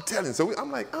 I'm telling you. So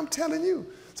I'm like, I'm telling you.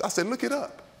 So I said, look it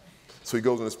up. So he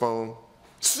goes on his phone.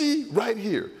 See, right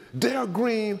here, Darryl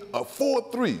Green, a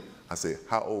 4.3. I said,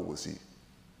 how old was he?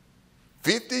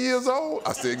 50 years old?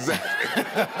 I said, exactly.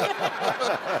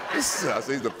 I said,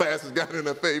 he's the fastest guy in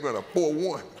the NFL, even a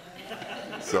 4.1.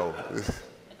 So,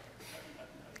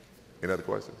 any other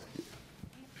questions?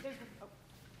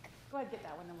 Go ahead and get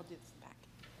that one, and we'll do this back.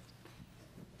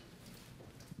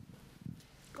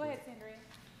 Go ahead, Sandria.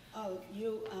 Oh,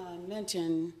 you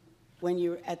mentioned when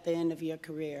you were at the end of your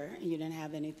career and you didn't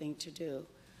have anything to do.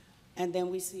 And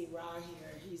then we see Ra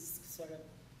here. He's sort of,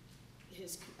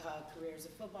 his career as a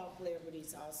football player, but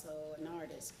he's also an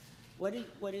artist. What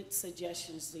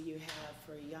suggestions do you have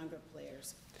for younger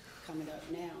players coming up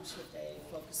now? Should they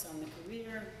focus on the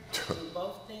career, do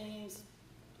both things?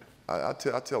 I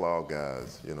tell all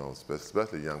guys,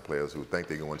 especially young players who think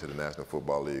they're going to the National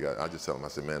Football League. I just tell them, I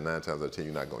say, man, 9 times out of 10,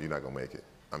 you're not going to make it.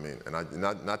 I mean, and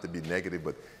not to be negative,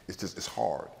 but it's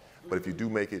hard. But if you do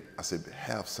make it, I said,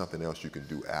 have something else you can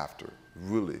do after,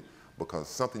 really, because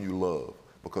something you love.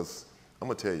 Because I'm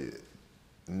going to tell you,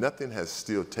 nothing has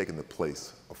still taken the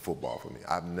place of football for me.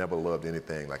 I've never loved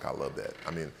anything like I love that.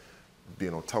 I mean,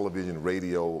 being on television,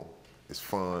 radio, it's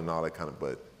fun and all that kind of,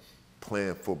 but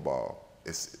playing football,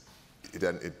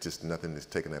 nothing is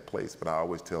taking that place. But I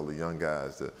always tell the young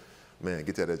guys that, man,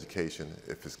 get that education.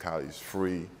 If it's college, it's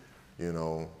free,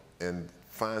 and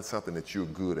find something that you're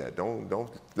good at.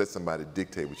 Don't let somebody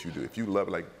dictate what you do. If you love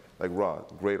it, like Rod,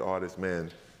 great artist,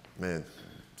 man,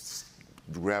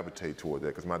 gravitate toward that.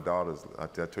 Because my daughters, I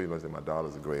tell you, my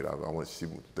daughters are great. She's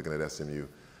looking at SMU,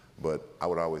 but I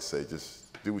would always say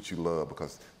just do what you love,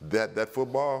 because that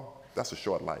football, that's a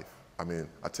short life. I mean,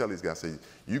 I tell these guys, say,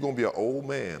 you're going to be an old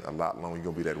man a lot longer. You're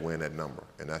going to be that win that number,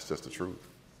 and that's just the truth.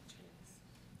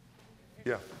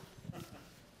 Yeah.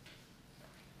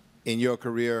 In your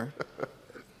career?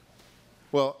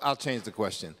 Well, I'll change the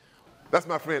question. That's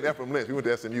my friend Ephraim Lynch. We went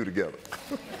to SMU together.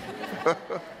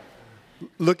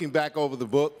 Looking back over the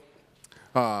book,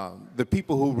 the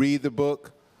people who read the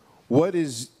book, what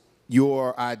is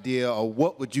your idea, or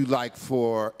what would you like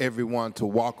for everyone to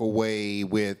walk away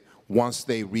with once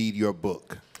they read your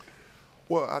book?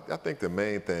 Well, I think the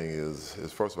main thing is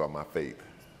first of all my faith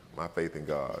in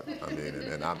God. I mean,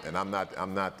 and I'm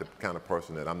not the kind of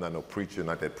person that, I'm not no preacher,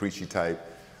 not that preachy type.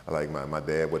 Like my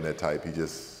dad wasn't that type. He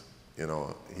just, you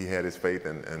know, he had his faith,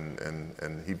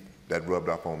 and he that rubbed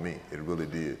off on me. It really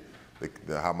did.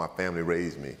 How my family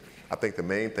raised me. I think the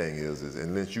main thing is,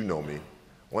 and Lynch, you know me,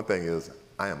 one thing is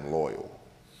I am loyal.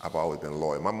 I've always been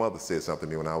loyal. My mother said something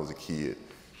to me when I was a kid.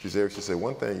 She said,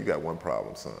 one thing, you got one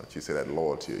problem, son. She said, that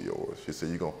loyalty of yours. She said,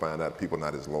 you're going to find out people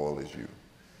not as loyal as you.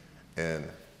 And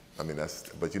I mean,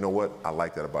 but you know what? I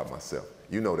like that about myself.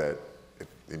 You know that.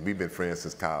 We've been friends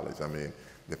since college. I mean,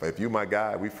 if you're my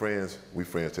guy, we friends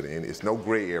to the end. It's no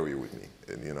gray area with me.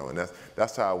 And, you know, and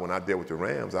that's how when I deal with the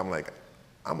Rams, I'm like,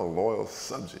 I'm a loyal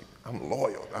subject. I'm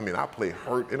loyal. I mean, I play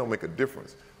hurt. It don't make a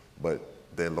difference. But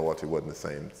their loyalty wasn't the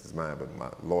same as mine, but my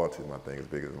loyalty, my thing is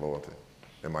bigger than loyalty,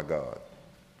 and my God.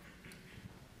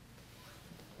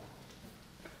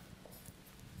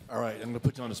 All right, I'm going to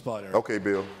put you on the spot, Eric. Okay,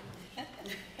 Bill.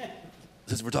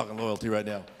 Since we're talking loyalty right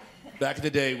now. Back in the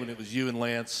day when it was you and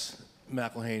Lance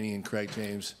McElhaney and Craig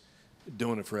James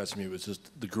doing it for SMU, it was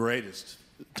just the greatest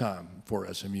time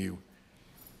for SMU,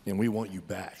 and we want you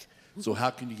back. So how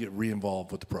can you get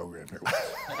re-involved with the program here?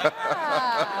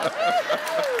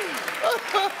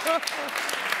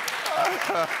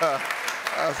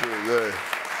 That's really good.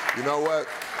 You know what?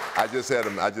 I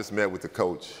just met with the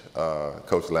coach,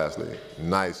 Coach Lashley.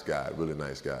 Nice guy, really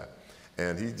nice guy.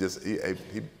 And he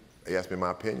asked me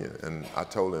my opinion, and I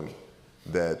told him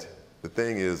that the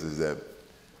thing is that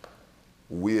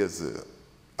we as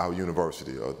our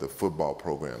university or the football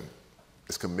program,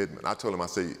 it's commitment. I told him, I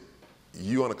say,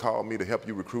 you want to call me to help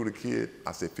you recruit a kid?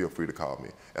 I said, feel free to call me.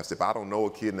 I said, if I don't know a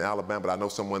kid in Alabama, but I know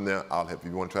someone there, I'll help you.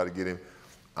 If you want to try to get him,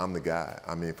 I'm the guy.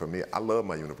 I mean, for me, I love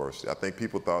my university. I think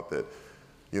people thought that,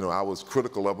 you know, I was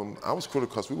critical of them. I was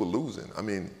critical because we were losing. I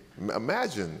mean,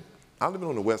 imagine, I'm living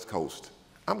on the West Coast.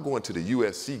 I'm going to the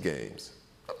USC games.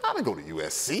 I didn't go to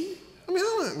USC. I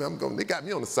mean, they got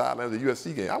me on the sideline of the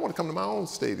USC game. I want to come to my own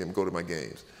stadium and go to my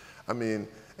games. I mean,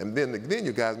 and then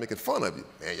you guys making fun of you.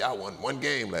 Man, y'all won one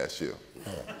game last year.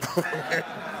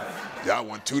 Y'all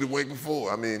won two the week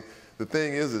before. I mean, the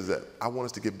thing is that I want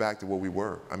us to get back to where we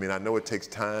were. I mean, I know it takes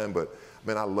time, but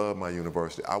man, I love my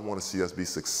university. I want to see us be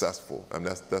successful. I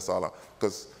mean, that's all.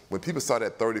 Because when people saw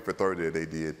that 30 for 30 that they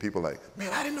did, people like,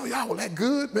 man, I didn't know y'all were that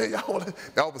good, man. Y'all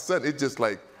all of a sudden, it just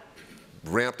like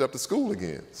ramped up the school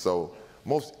again. So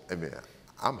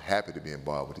I'm happy to be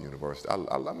involved with the university.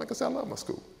 Like I said, I love my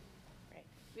school. Great.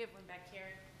 We have one back here.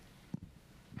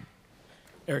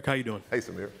 Eric, how you doing? Hey,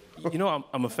 Samir. You know,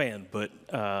 I'm a fan, but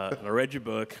I read your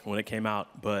book when it came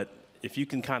out, but if you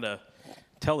can kind of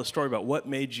tell the story about what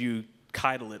made you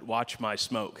title it Watch My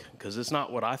Smoke, because it's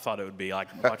not what I thought it would be, like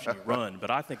watching you run,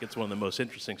 but I think it's one of the most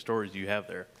interesting stories you have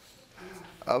there.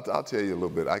 I'll tell you a little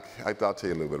bit. I'll tell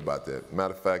you a little bit about that.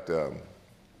 Matter of fact, there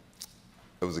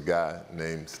was a guy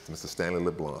named Mr. Stanley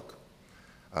LeBlanc,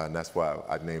 and that's why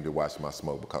I named it Watch My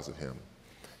Smoke, because of him.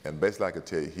 And basically, I could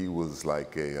tell you, he was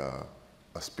like a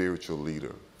spiritual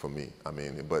leader for me. I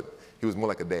mean, but he was more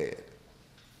like a dad.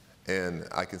 And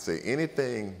I can say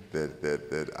anything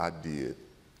that I did,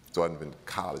 starting in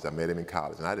college, I met him in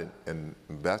college, and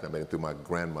back I met him through my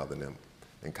grandmother and them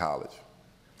in college.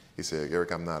 He said,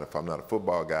 Eric, if I'm not a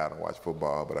football guy, I don't watch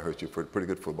football, but I heard you're a pretty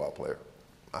good football player.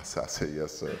 I said,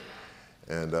 yes, sir.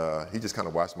 And he just kind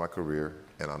of watched my career,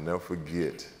 and I'll never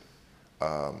forget,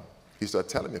 he started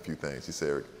telling me a few things. He said,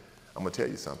 Eric, I'm going to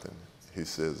tell you something. He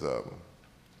says,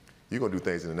 you're going to do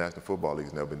things in the National Football League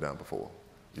that's never been done before.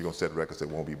 You're going to set records that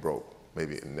won't be broke,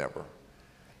 maybe never.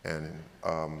 And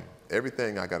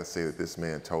everything I got to say that this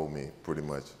man told me pretty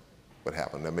much what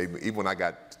happened. Now, maybe even when I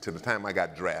got to the time I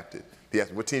got drafted, he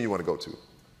asked me, what team you want to go to?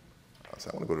 I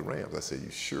said, I want to go to the Rams. I said,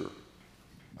 you sure?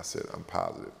 I said, I'm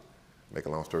positive. Make a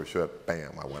long story short,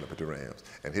 bam, I wound up at the Rams.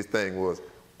 And his thing was,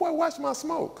 boy, watch my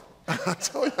smoke. I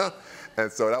told you. And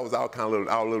so that was our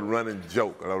little running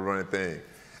joke, our running thing.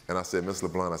 And I said, Mr.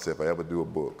 LeBlanc, I said, if I ever do a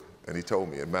book, and he told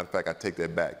me, as a matter of fact, I take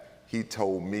that back. He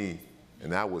told me,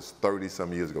 and that was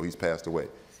 30-some years ago, he's passed away.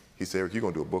 He said, Eric, you're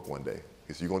going to do a book one day.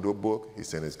 He said, you're going to do a book? He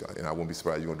said, and I won't be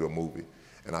surprised, you're going to do a movie.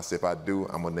 And I said, if I do,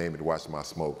 I'm going to name it Watch My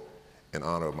Smoke in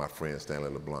honor of my friend Stanley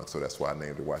LeBlanc. So that's why I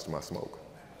named it Watch My Smoke.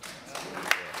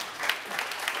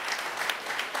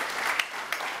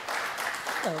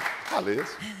 Hello. Hi,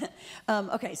 Liz.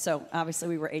 Okay, so obviously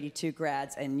we were 82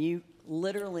 grads, and you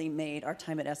literally made our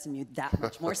time at SMU that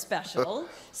much more special.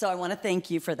 So I want to thank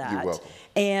you for that. You're welcome.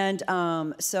 And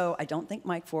so I don't think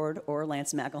Mike Ford or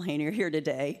Lance McElhaney are here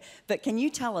today, but can you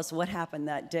tell us what happened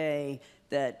that day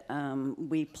that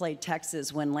we played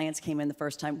Texas when Lance came in the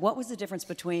first time? What was the difference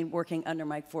between working under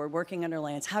Mike Ford, working under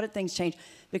Lance? How did things change?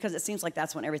 Because it seems like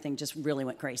that's when everything just really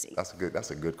went crazy. That's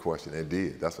a good question. It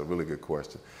did. That's a really good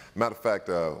question. Matter of fact,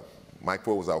 Mike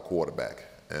Ford was our quarterback,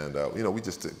 and we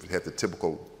just had the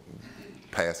typical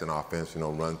passing offense,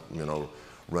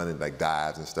 running like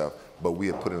dives and stuff. But we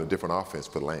had put in a different offense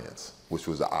for Lance, which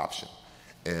was the option.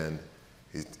 And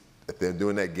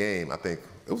during that game, I think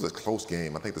it was a close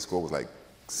game. I think the score was like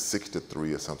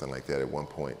 6-3 or something like that at one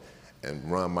point. And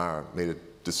Ron Meyer made a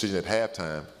decision at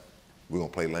halftime, we're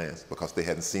gonna play Lance, because they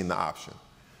hadn't seen the option.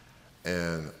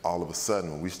 And all of a sudden,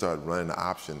 when we started running the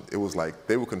option, it was like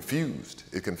they were confused.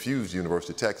 It confused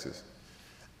University of Texas.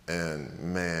 And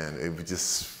man, it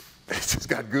just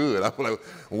got good. I feel like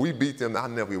when we beat them,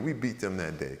 we beat them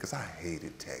that day, because I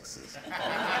hated Texas.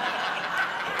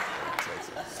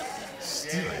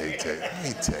 Still hate Texas. I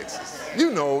hate Texas.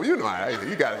 You know, you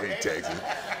gotta hate Texas.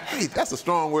 Hey, that's a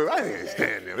strong word. I can't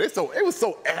stand them. It was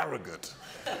so arrogant,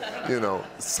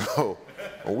 So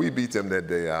when we beat them that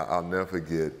day, I'll never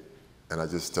forget. And I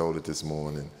just told it this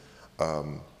morning.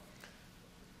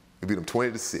 We beat them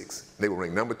 20-6. They were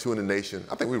ranked number 2 in the nation.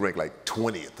 I think we ranked like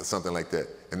 20th or something like that.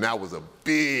 And that was a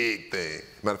big thing.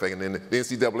 Matter of fact, and then the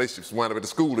NCAA wound up at the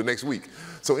school the next week.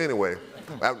 So anyway,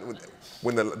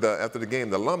 after the game,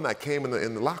 the alumni came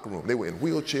in the locker room. They were in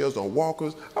wheelchairs, on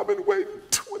walkers. I've been waiting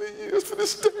 20 years for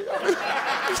this day.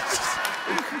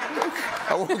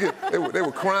 I won't forget, they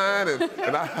were crying,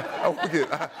 and I won't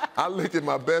forget, I looked at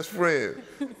my best friend,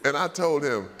 and I told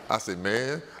him, I said,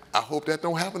 man, I hope that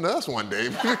don't happen to us one day.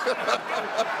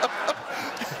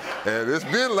 And it's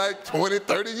been like 20,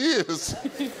 30 years.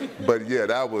 But yeah,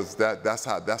 that's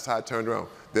how it turned around.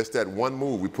 That's that one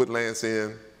move. We put Lance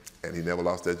in, and he never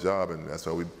lost that job, and that's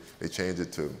why they changed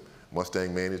it to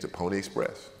Mustang Mania to Pony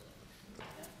Express.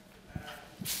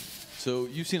 So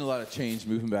you've seen a lot of change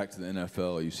moving back to the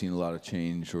NFL. You've seen a lot of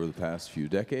change over the past few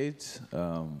decades.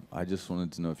 I just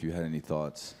wanted to know if you had any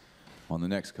thoughts on the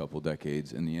next couple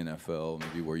decades in the NFL,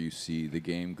 maybe where you see the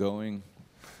game going.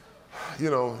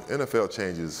 NFL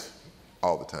changes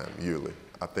all the time, yearly.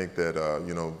 I think that,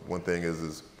 one thing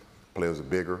is players are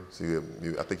bigger. So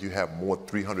I think you have more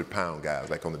 300-pound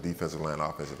guys, like on the defensive line,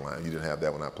 offensive line. You didn't have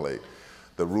that when I played.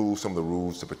 Some of the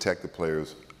rules to protect the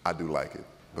players, I do like it.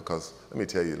 Because let me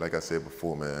tell you, like I said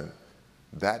before, man,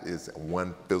 that is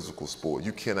one physical sport.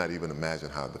 You cannot even imagine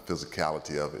how the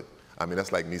physicality of it. I mean,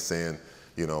 that's like me saying,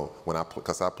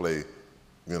 because I play,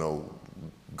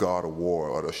 God of War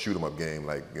or a shoot 'em up game,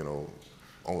 like,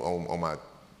 on my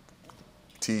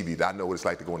TV, I know what it's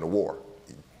like to go into war.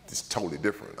 It's totally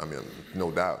different. I mean,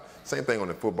 no doubt. Same thing on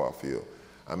the football field.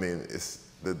 I mean,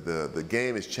 the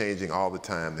game is changing all the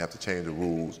time. They have to change the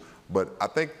rules. But I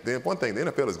think one thing, the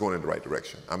NFL is going in the right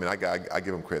direction. I mean, I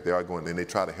give them credit. They are going, and they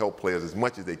try to help players as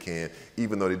much as they can,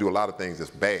 even though they do a lot of things that's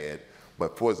bad.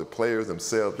 But for the players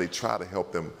themselves, they try to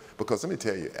help them. Because let me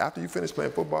tell you, after you finish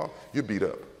playing football, you're beat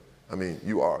up. I mean,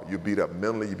 you are. You're beat up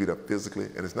mentally, you're beat up physically.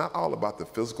 And it's not all about the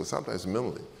physical, sometimes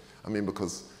mentally. I mean,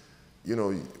 because,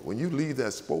 when you leave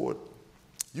that sport,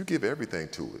 you give everything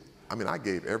to it. I mean, I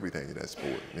gave everything to that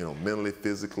sport, mentally,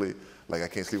 physically. Like, I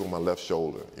can't sleep on my left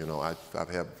shoulder.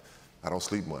 I don't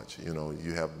sleep much.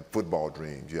 You have football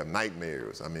dreams, you have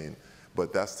nightmares. I mean,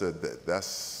 but that's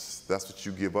what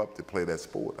you give up to play that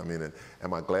sport. I mean,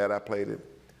 am I glad I played it?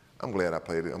 I'm glad I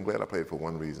played it. I'm glad I played it for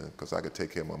one reason, because I could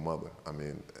take care of my mother. I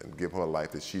mean, and give her a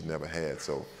life that she'd never had.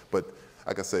 So, but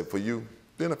like I said, for you,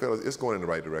 the NFL, it's going in the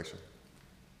right direction.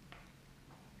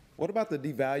 What about the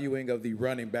devaluing of the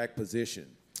running back position?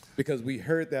 Because we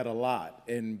heard that a lot.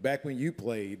 And back when you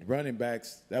played, running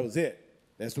backs, that was it.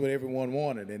 That's what everyone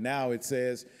wanted. And now it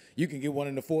says you can get one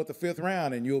in the 4th or 5th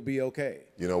round and you'll be okay.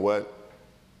 You know what?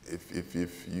 If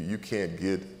you can't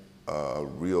get a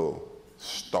real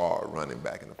star running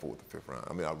back in the 4th or 5th round,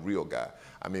 I mean, a real guy.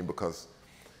 I mean, because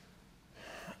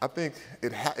I think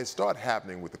it started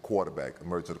happening with the quarterback,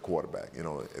 emergence of the quarterback.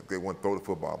 If they want to throw the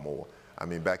football more. I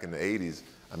mean, back in the 80s,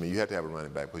 I mean, you had to have a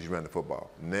running back because you ran the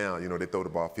football. Now, they throw the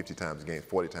ball 50 times a game,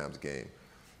 40 times a game.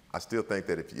 I still think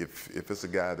that if it's a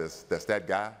guy that's that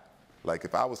guy, like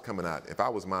if I was coming out, if I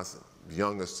was my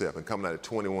younger self and coming out at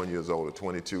 21 years old or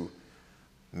 22,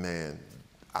 man,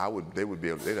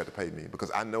 they'd have to pay me,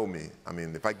 because I know me. I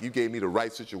mean, you gave me the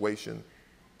right situation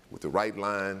with the right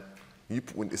line,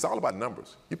 it's all about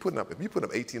numbers. If you put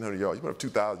up 1,800 yards, you put up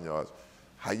 2,000 yards,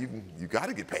 how you got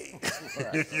to get paid.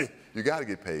 You got to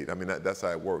get paid. I mean, that's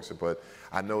how it works. But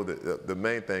I know that the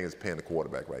main thing is paying the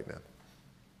quarterback right now.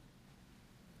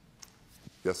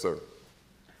 Yes, sir.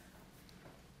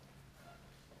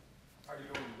 How you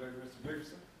doing today, Mr.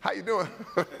 Dickerson? How you doing?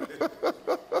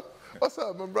 What's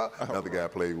up, my bro? Another guy I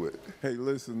played with. Hey,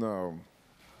 listen,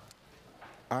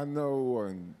 I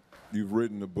know you've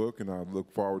written a book, and I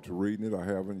look forward to reading it. I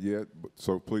haven't yet,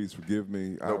 so please forgive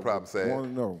me. No problem, Sam. I want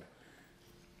to know,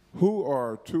 who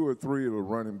are 2 or 3 of the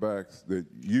running backs that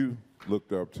you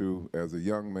looked up to as a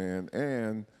young man,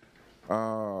 and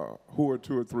who are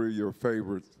 2 or 3 of your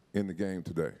favorites in the game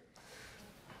today?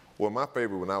 Well, my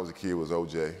favorite when I was a kid was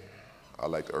O.J. I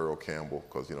liked Earl Campbell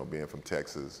because, you know, being from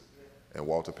Texas, and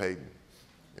Walter Payton,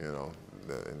 you know.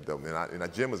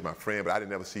 And Jim was my friend, but I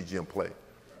didn't ever see Jim play.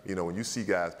 You know, when you see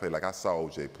guys play, like I saw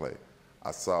O.J. play.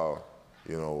 I saw,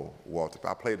 you know, Walter.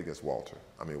 I played against Walter.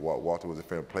 I mean, Walter was a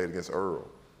friend. Played against Earl.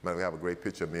 Man, we have a great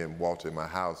picture of me and Walter in my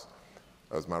house.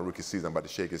 It was my rookie season. I'm about to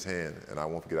shake his hand, and I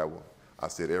won't forget. I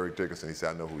said, Eric Dickerson. He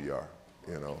said, I know who you are.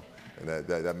 You know, and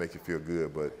that makes you feel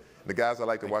good. But the guys I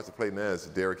like to watch to play now is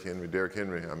Derrick Henry. Derrick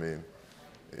Henry. I mean,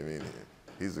 I think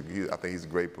he's a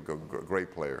great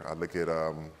player. I look at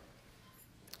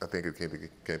I can't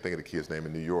think of the kid's name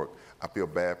in New York. I feel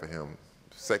bad for him,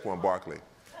 Saquon Barkley,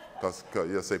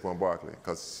 Saquon Barkley,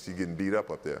 because she's getting beat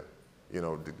up there. You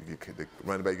know, the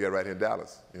running back you got right here in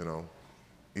Dallas. You know,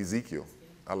 Ezekiel.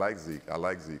 I like Zeke.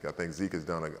 I think Zeke has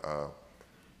done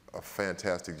a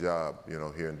fantastic job. You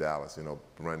know, here in Dallas. You know,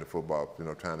 running the football. You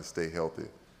know, trying to stay healthy.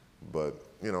 But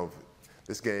you know,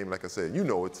 this game, like I said, you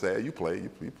know it's sad. You play.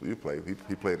 You play.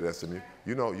 He played at SMU.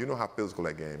 You know how physical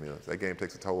that game is. That game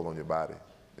takes a toll on your body.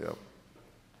 Yep.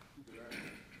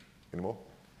 Any more?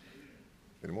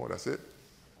 Any more? That's it.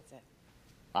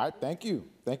 All right, thank you.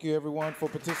 Thank you, everyone, for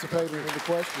participating in the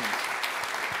questions.